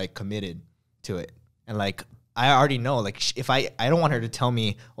gotta be like committed to it, and like I already know, like if I don't want her to tell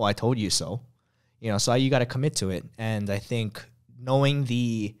me, oh, I told you so, you know, so you gotta commit to it. And I think knowing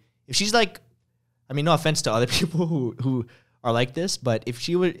if she's like, I mean, no offense to other people who are like this, but if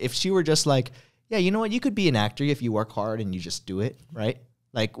she were just like, yeah, you know what, you could be an actor if you work hard and you just do it, right?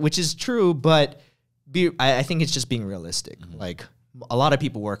 Like, which is true, but I think it's just being realistic. Like, a lot of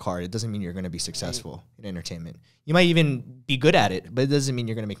people work hard. It doesn't mean you're going to be successful in entertainment. You might even be good at it, but it doesn't mean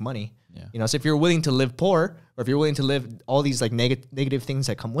you're going to make money. Yeah. You know, so if you're willing to live poor, or if you're willing to live all these like negative things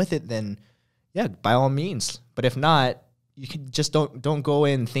that come with it, then yeah, by all means. But if not, you can just don't go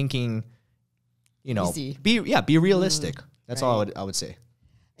in thinking, you know, Easy. be realistic. That's all I would say.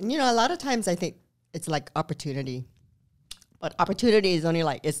 And you know, a lot of times I think it's like opportunity, but opportunity is only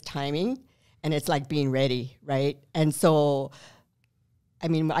like it's timing. and it's like being ready, right? And so, I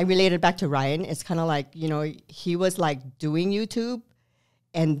mean, I related back to Ryan. It's kind of like, you know, he was like doing YouTube,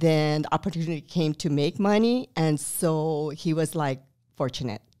 and then the opportunity came to make money, and so he was like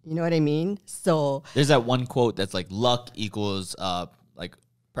fortunate. You know what I mean? So there's that one quote that's like luck equals like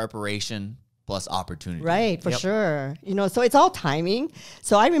preparation plus opportunity. Right, for sure. You know, so it's all timing.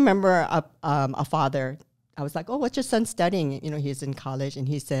 So I remember a father. I was like, "Oh, what's your son studying?" You know, he's in college, and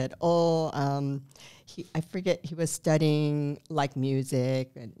he said, "Oh, I forget. He was studying like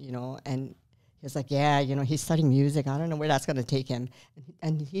music, and you know, and he was like, yeah, you know, he's studying music. I don't know where that's going to take him,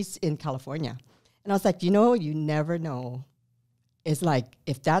 and he's in California." And I was like, you know, you never know. It's like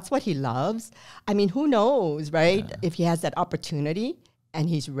if that's what he loves. I mean, who knows, right? Yeah. If he has that opportunity and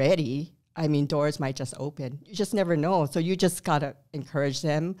he's ready, I mean, doors might just open. You just never know. So you just gotta encourage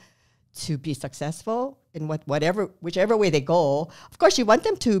them to be successful in whichever way they go. Of course, you want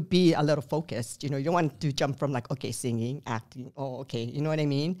them to be a little focused. You know, you don't want to jump from like, okay, singing, acting. Oh, okay, you know what I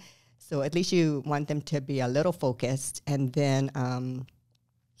mean? So at least you want them to be a little focused, and then.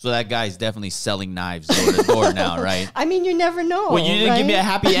 So that guy's definitely selling knives door to door now, right? I mean, you never know. Well, you didn't give me a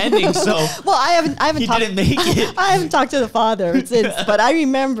happy ending, so. Well, I haven't. He didn't make it. I haven't talked to the father since, but I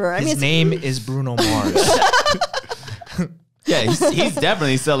remember. His name is Bruno Mars. Yeah, he's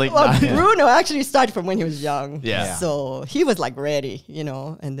definitely selling. Well, Bruno actually started from when he was young. Yeah. So he was like ready, you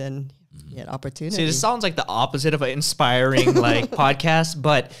know, and then he had opportunity. See, this sounds like the opposite of an inspiring like podcast,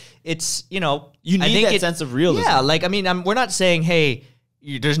 but it's, you know, you need that sense of realism. Yeah, like I mean, we're not saying, hey,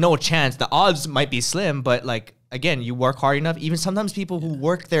 there's no chance. The odds might be slim, but like again, you work hard enough. Even sometimes people who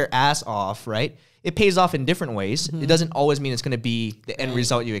work their ass off, right? It pays off in different ways. It doesn't always mean it's going to be the end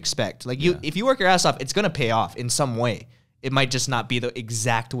result you expect. Like if you work your ass off, it's going to pay off in some way. It might just not be the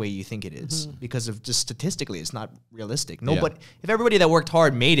exact way you think it is because of just statistically, it's not realistic. Nobody, if everybody that worked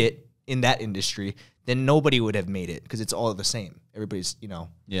hard made it in that industry, then nobody would have made it because it's all the same. Everybody's, you know.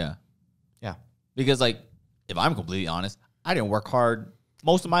 Yeah. Yeah. Because like, if I'm completely honest, I didn't work hard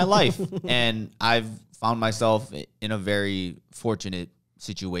most of my life. And I've found myself in a very fortunate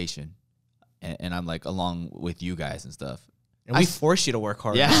situation. And I'm like along with you guys and stuff. And we force you to work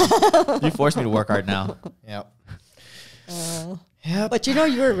hard. Yeah. You forced me to work hard now. Yep. Yeah, but you know,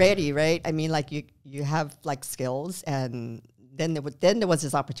 you were ready, right? I mean, like you have like skills, and then there was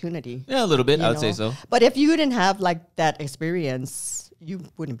this opportunity. Yeah, a little bit. I would say so. But if you didn't have like that experience, you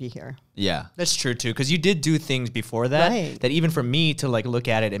wouldn't be here. Yeah, that's true too. Because you did do things before that. Right. That even for me to like look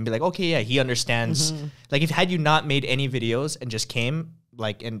at it and be like, okay, yeah, he understands. Like, if had you not made any videos and just came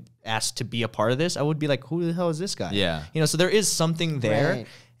like and asked to be a part of this, I would be like, who the hell is this guy? Yeah. You know, so there is something there. Right.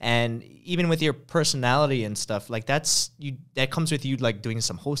 And even with your personality and stuff, like that comes with you like doing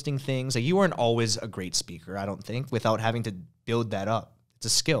some hosting things. Like you weren't always a great speaker, I don't think, without having to build that up. It's a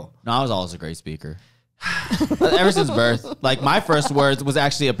skill. No, I was always a great speaker. Ever since birth. Like my first words was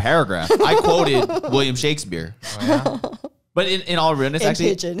actually a paragraph. I quoted William Shakespeare. Oh, yeah? But in all realness, actually,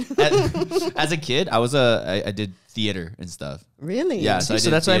 as a kid, I did theater and stuff. Really? Yeah. So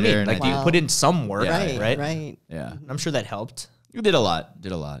that's what I mean. Like you put in some work, Yeah. right? Right. Yeah. I'm sure that helped. You did a lot.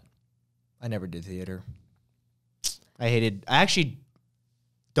 I never did theater. I actually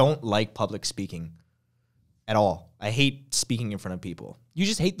don't like public speaking at all. I hate speaking in front of people. You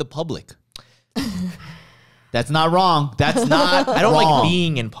just hate the public. That's not wrong. That's not I don't wrong. like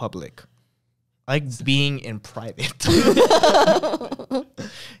being in public. I like being in private.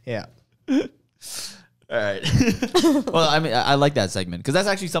 Yeah. All right. Well, I mean, I like that segment because that's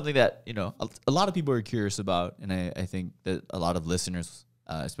actually something that, you know, a lot of people are curious about. And I think that a lot of listeners,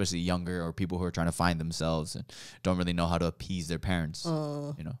 especially younger or people who are trying to find themselves and don't really know how to appease their parents,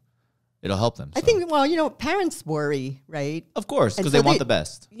 you know, it'll help them. I think, well, you know, parents worry, right? Of course, because so they want the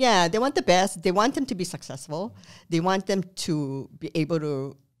best. Yeah, they want the best. They want them to be successful. They want them to be able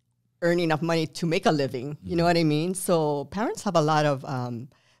to earn enough money to make a living. You know what I mean? So parents have a lot of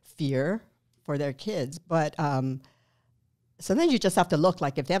fear for their kids. But sometimes you just have to look,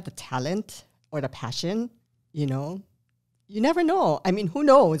 like if they have the talent or the passion, you know, you never know. I mean, who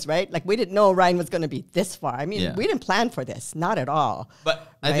knows, right? Like we didn't know Ryan was going to be this far. I mean, we didn't plan for this, not at all. But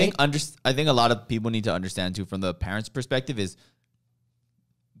right? I think a lot of people need to understand too, from the parents' perspective, is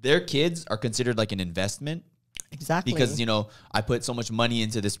their kids are considered like an investment. Exactly. Because, you know, I put so much money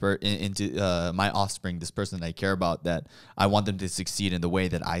into this into my offspring, this person that I care about, that I want them to succeed in the way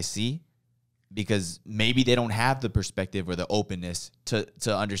that I see. Because maybe they don't have the perspective or the openness to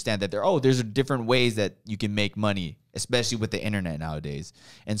understand that there's different ways that you can make money, especially with the internet nowadays.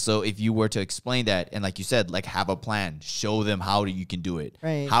 And so if you were to explain that, and like you said, like have a plan, show them how you can do it,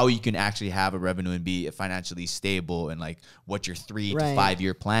 right, how you can actually have a revenue and be financially stable, and like what your 3 to 5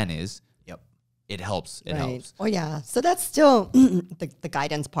 year plan is. Yep. it helps. It right. helps. Oh yeah. So that's still the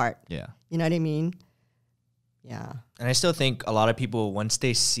guidance part. Yeah. You know what I mean? Yeah. And I still think a lot of people,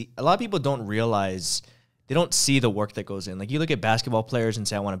 a lot of people don't realize, they don't see the work that goes in. Like you look at basketball players and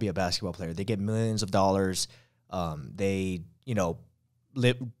say, I want to be a basketball player. They get millions of dollars. They, you know,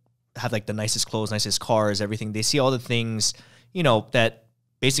 have like the nicest clothes, nicest cars, everything. They see all the things, you know, that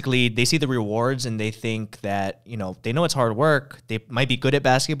basically they see the rewards and they think that, you know, they know it's hard work. They might be good at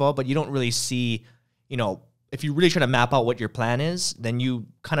basketball, but you don't really see, you know, if you really try to map out what your plan is, then you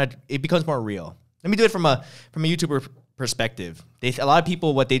kind of, it becomes more real. Let me do it from a YouTuber perspective. A lot of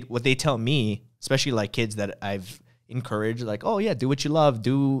people, what they tell me, especially like kids that I've encouraged, like, oh yeah, do what you love. If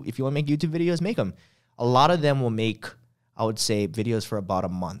you want to make YouTube videos, make them. A lot of them will make, I would say, videos for about a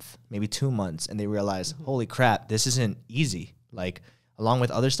month, maybe 2 months, and they realize, holy crap, this isn't easy. Like, along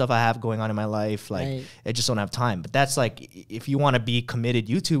with other stuff I have going on in my life, like, I just don't have time. But that's like, if you want to be a committed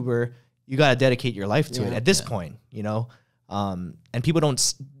YouTuber, you got to dedicate your life to it at this point, you know? And people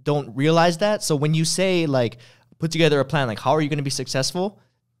don't realize that. So when you say, like, put together a plan, like, how are you going to be successful?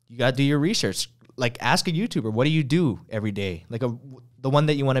 You got to do your research. Like, ask a YouTuber, what do you do every day? Like, the one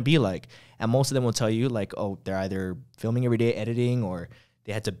that you want to be like. And most of them will tell you, like, oh, they're either filming every day, editing, or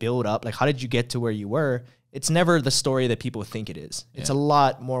they had to build up. Like, how did you get to where you were? It's never the story that people think it is. Yeah. It's a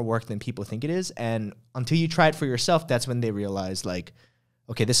lot more work than people think it is. And until you try it for yourself, that's when they realize, like,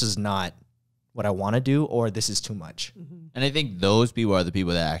 okay, this is not what I want to do, or this is too much. And I think those people are the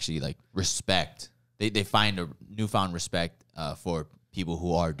people that actually, like, respect. They find a newfound respect for people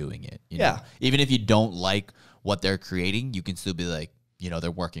who are doing it. You know? Even if you don't like what they're creating, you can still be like, you know,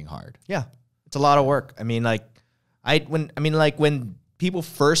 they're working hard. Yeah. It's a lot of work. I mean, like, when people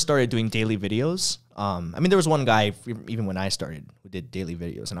first started doing daily videos, I mean, there was one guy, even when I started, who did daily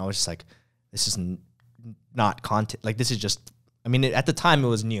videos, and I was just like, this is not content. Like, this is just, I mean, at the time it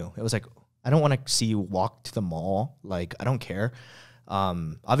was new. It was like, I don't want to see you walk to the mall. Like, I don't care.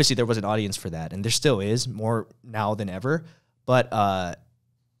 Obviously there was an audience for that, and there still is, more now than ever. But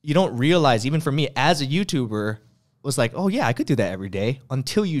you don't realize, even for me as a YouTuber, was like, oh yeah, I could do that every day.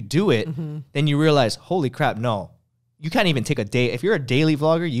 Until you do it, then you realize, holy crap, no. You can't even take a day. If you're a daily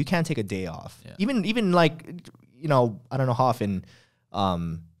vlogger, you can't take a day off. Yeah. Even like, you know, I don't know how often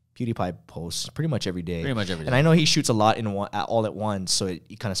PewDiePie posts pretty much every day. Pretty much every day. And I know he shoots a lot all at once, so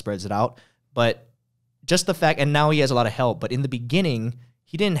he kind of spreads it out. But just the fact, and now he has a lot of help, but in the beginning,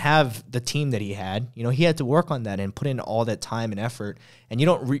 he didn't have the team that he had. You know, he had to work on that and put in all that time and effort. And you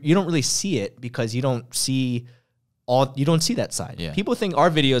don't really see it because you don't see that side. Yeah. People think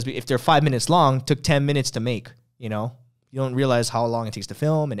our videos, if they're 5 minutes long, took 10 minutes to make. You know, you don't realize how long it takes to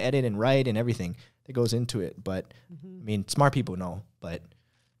film and edit and write and everything that goes into it. But I mean, smart people know. But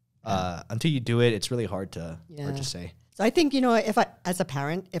until you do it, it's really hard to say. So I think, you know, as a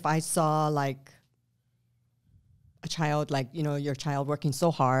parent, if I saw like a child, like, you know, your child working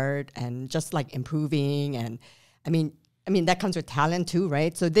so hard and just like improving, and I mean that comes with talent too,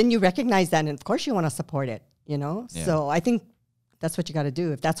 right? So then you recognize that, and of course you want to support it, you know? Yeah. So I think that's what you got to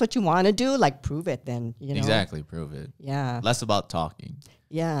do. If that's what you want to do, like, prove it then, you know? Exactly, prove it. Yeah. Less about talking.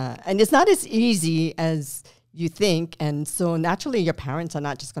 Yeah. And it's not as easy as you think. And so naturally your parents are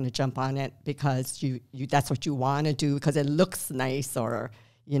not just going to jump on it because you that's what you want to do because it looks nice or,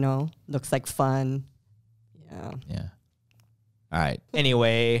 you know, looks like fun. Yeah. Yeah. All right.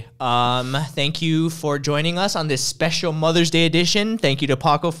 Anyway, thank you for joining us on this special Mother's Day edition. Thank you to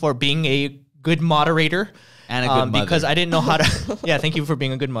Paco for being a good moderator. And a good mother. Because I didn't know how to. Yeah, thank you for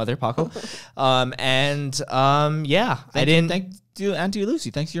being a good mother, Paco. Yeah, Thank you, Auntie Lucy.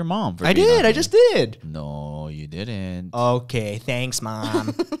 Thanks to your mom. I did. I just did. No, you didn't. Okay, thanks,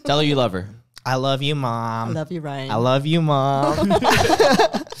 Mom. Tell her you love her. I love you, Mom. I love you, Ryan. I love you, Mom.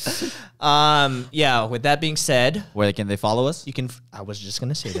 Yeah, with that being said, where can they follow us? You can. I was just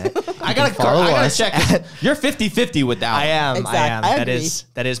gonna say that. I gotta check. You're 50-50 with that. I am. Exactly. I am.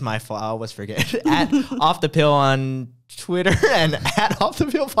 That is my fault. I always forget. At Off the Pill on Twitter and at Off the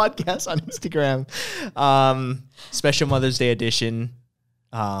Pill Podcast on Instagram. Special Mother's Day edition.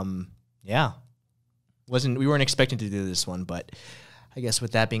 Yeah. We weren't expecting to do this one, but I guess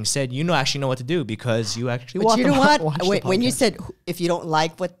with that being said, you actually know what to do because you actually watch. But you know what? When you said if you don't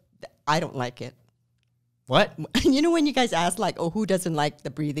like what, I don't like it. What? You know when you guys ask like, oh, who doesn't like the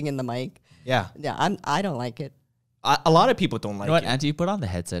breathing in the mic? Yeah. Yeah, I don't like it. A lot of people don't like it. Auntie, put on the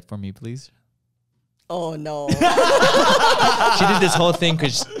headset for me, please. Oh no. She did this whole thing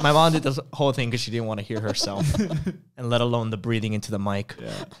because my mom did this whole thing because she didn't want to hear herself, and let alone the breathing into the mic.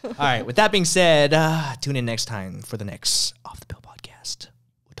 Yeah. All right. With that being said, tune in next time for the next Off the Pill podcast.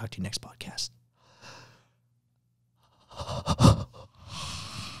 We'll talk to you next podcast.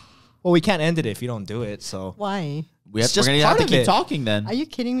 Well, we can't end it if you don't do it. So Why? We're just going to part have to of keep it. talking then. Are you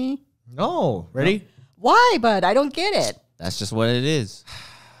kidding me? no, ready? Why, bud? I don't get it. That's just what it is.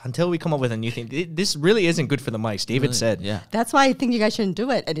 Until we come up with a new thing. This really isn't good for the mics. David Really? said. Yeah. That's why I think you guys shouldn't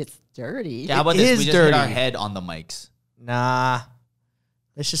do it, and it's dirty. Yeah, how about It this? is We just hit our dirty. head on the mics. Nah.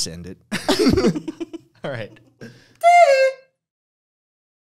 Let's just end it. All right.